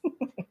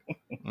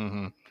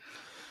 Mm-hmm.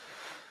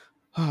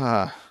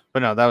 But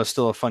no, that was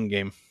still a fun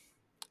game.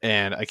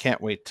 And I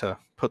can't wait to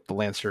put the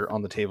Lancer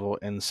on the table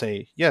and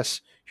say, yes,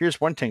 here's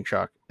 1 tank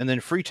shock, and then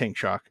free tank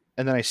shock,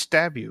 and then I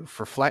stab you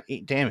for flat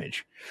 8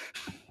 damage.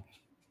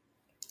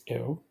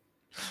 Ew.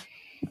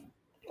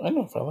 I don't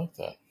know if I like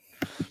that.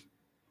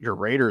 Your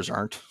Raiders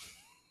aren't.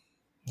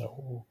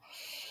 No,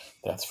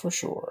 that's for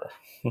sure.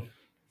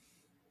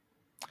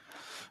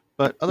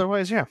 But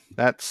otherwise, yeah,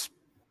 that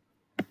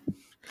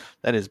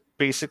is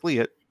basically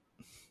it.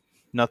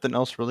 Nothing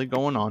else really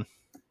going on.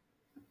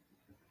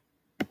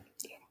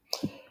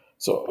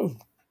 So,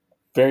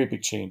 very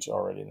big change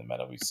already in the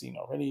meta we've seen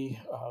already.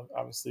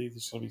 Obviously,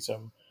 there's going to be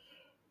some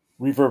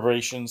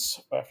reverberations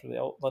after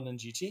the London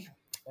GT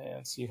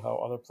and see how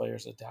other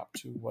players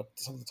adapt to what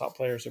some of the top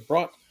players have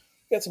brought.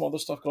 We got some other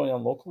stuff going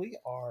on locally.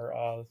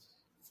 I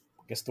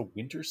guess the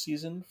winter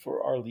season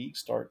for our league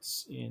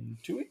starts in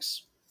 2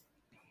 weeks.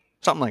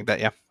 Something like that,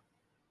 yeah.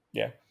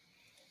 Yeah.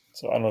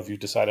 So I don't know if you've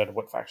decided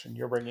what faction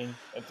you're bringing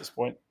at this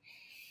point.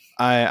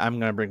 I'm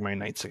going to bring my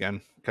Knights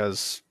again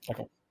because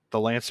the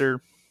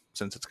Lancer,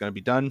 since it's going to be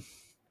done,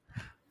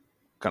 I'm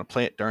going to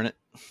play it, darn it.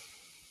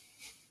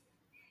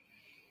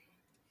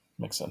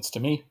 Makes sense to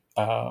me.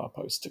 I'll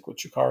probably stick with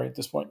Chukari at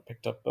this point.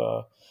 Picked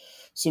up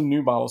some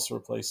new models to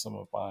replace some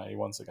of my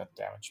ones that got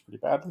damaged pretty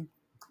badly,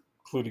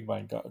 including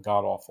my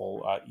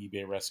god-awful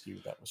eBay rescue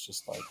that was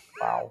just like,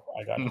 wow,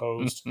 I got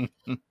hosed.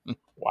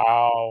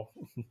 Wow.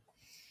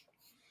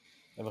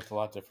 It looked a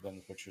lot different than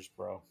the pictures,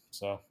 bro.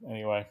 So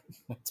anyway,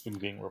 it's been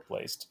being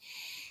replaced.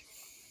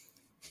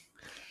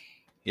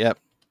 Yep.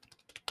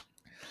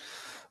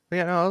 But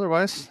yeah, no,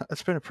 otherwise,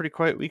 it's been a pretty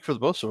quiet week for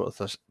both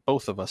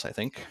of us, I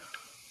think.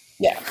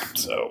 Yeah,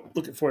 so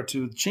looking forward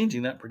to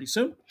changing that pretty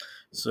soon.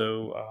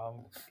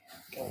 So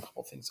got a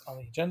couple things on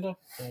the agenda,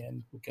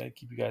 and we've got to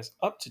keep you guys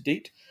up to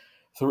date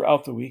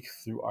throughout the week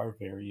through our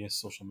various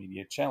social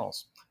media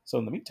channels. So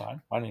in the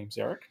meantime, my name's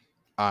Eric.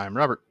 I'm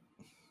Robert.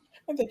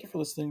 And thank you for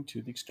listening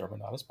to the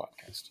Exterminatus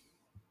Podcast.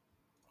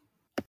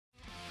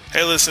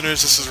 Hey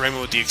listeners, this is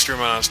Raymond with the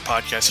Exterminatus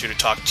Podcast here to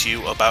talk to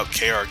you about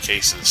KR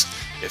cases.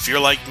 If you're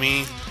like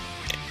me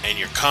and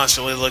you're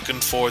constantly looking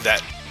for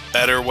that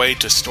better way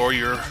to store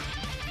your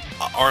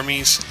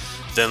armies,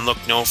 then look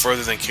no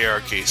further than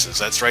KR cases.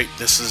 That's right,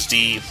 this is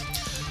the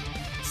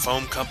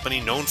foam company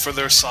known for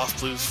their soft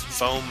blue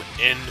foam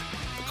in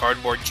the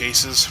cardboard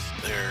cases.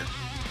 They're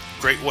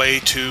a great way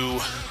to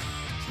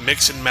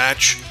mix and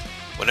match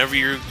whenever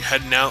you're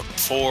heading out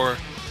for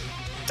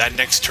that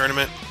next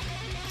tournament.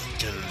 You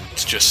can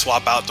just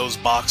swap out those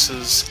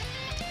boxes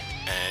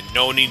and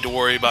no need to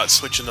worry about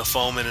switching the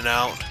foam in and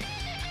out.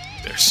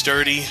 They're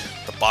sturdy,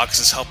 the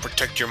boxes help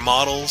protect your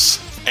models,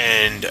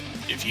 and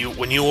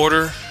when you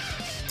order,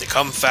 they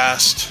come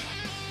fast,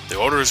 the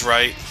order is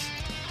right,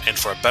 and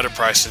for a better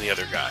price than the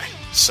other guy.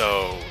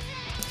 So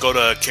go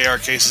to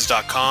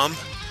krcases.com,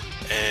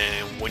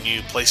 and when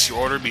you place your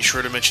order, be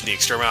sure to mention the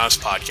Exterminatus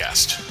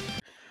podcast.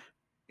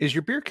 Is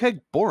your beer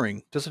keg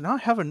boring? Does it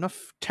not have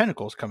enough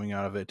tentacles coming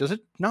out of it? Does it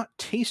not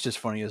taste as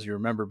funny as you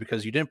remember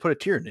because you didn't put a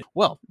tear in it?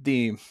 Well,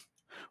 the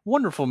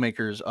wonderful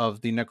makers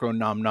of the Necro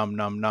Nom Nom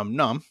Nom Nom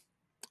Nom,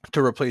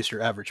 to replace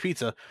your average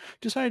pizza,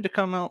 decided to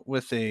come out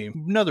with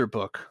another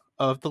book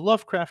of the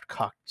Lovecraft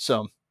cocktail.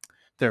 So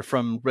they're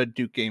from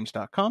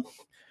reddukegames.com,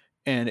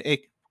 and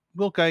it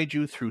will guide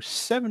you through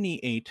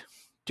 78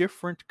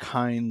 different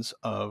kinds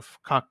of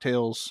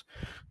cocktails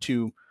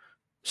to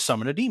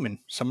summon a demon,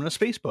 summon a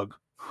space bug.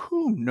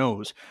 Who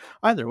knows?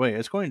 Either way,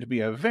 it's going to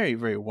be a very,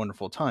 very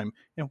wonderful time,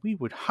 and we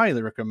would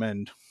highly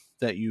recommend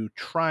that you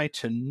try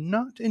to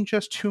not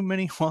ingest too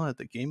many while at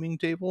the gaming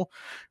table,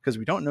 because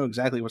we don't know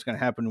exactly what's going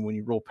to happen when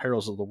you roll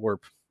Perils of the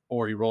Warp,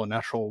 or you roll a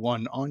natural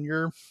 1 on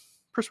your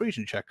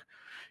persuasion check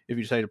if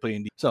you decide to play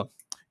in D. So,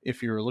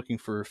 if you're looking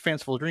for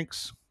fanciful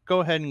drinks,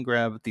 go ahead and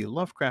grab the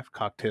Lovecraft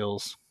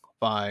cocktails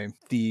by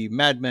the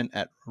madmen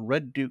at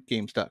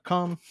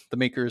reddukegames.com, the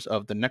makers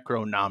of the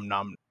Necro Nom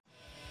Nom.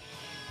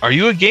 Are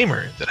you a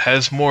gamer that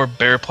has more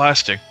bare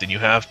plastic than you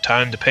have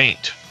time to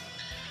paint?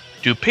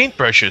 Do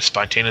paintbrushes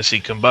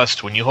spontaneously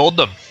combust when you hold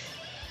them?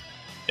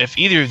 If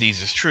either of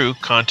these is true,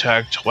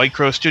 contact White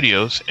Crow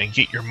Studios and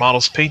get your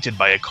models painted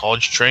by a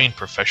college-trained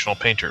professional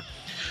painter.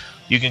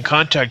 You can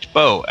contact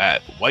Bo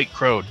at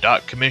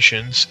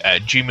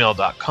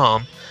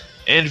whitecrow.commissions@gmail.com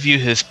and view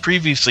his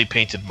previously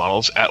painted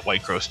models at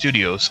White Crow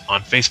Studios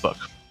on Facebook.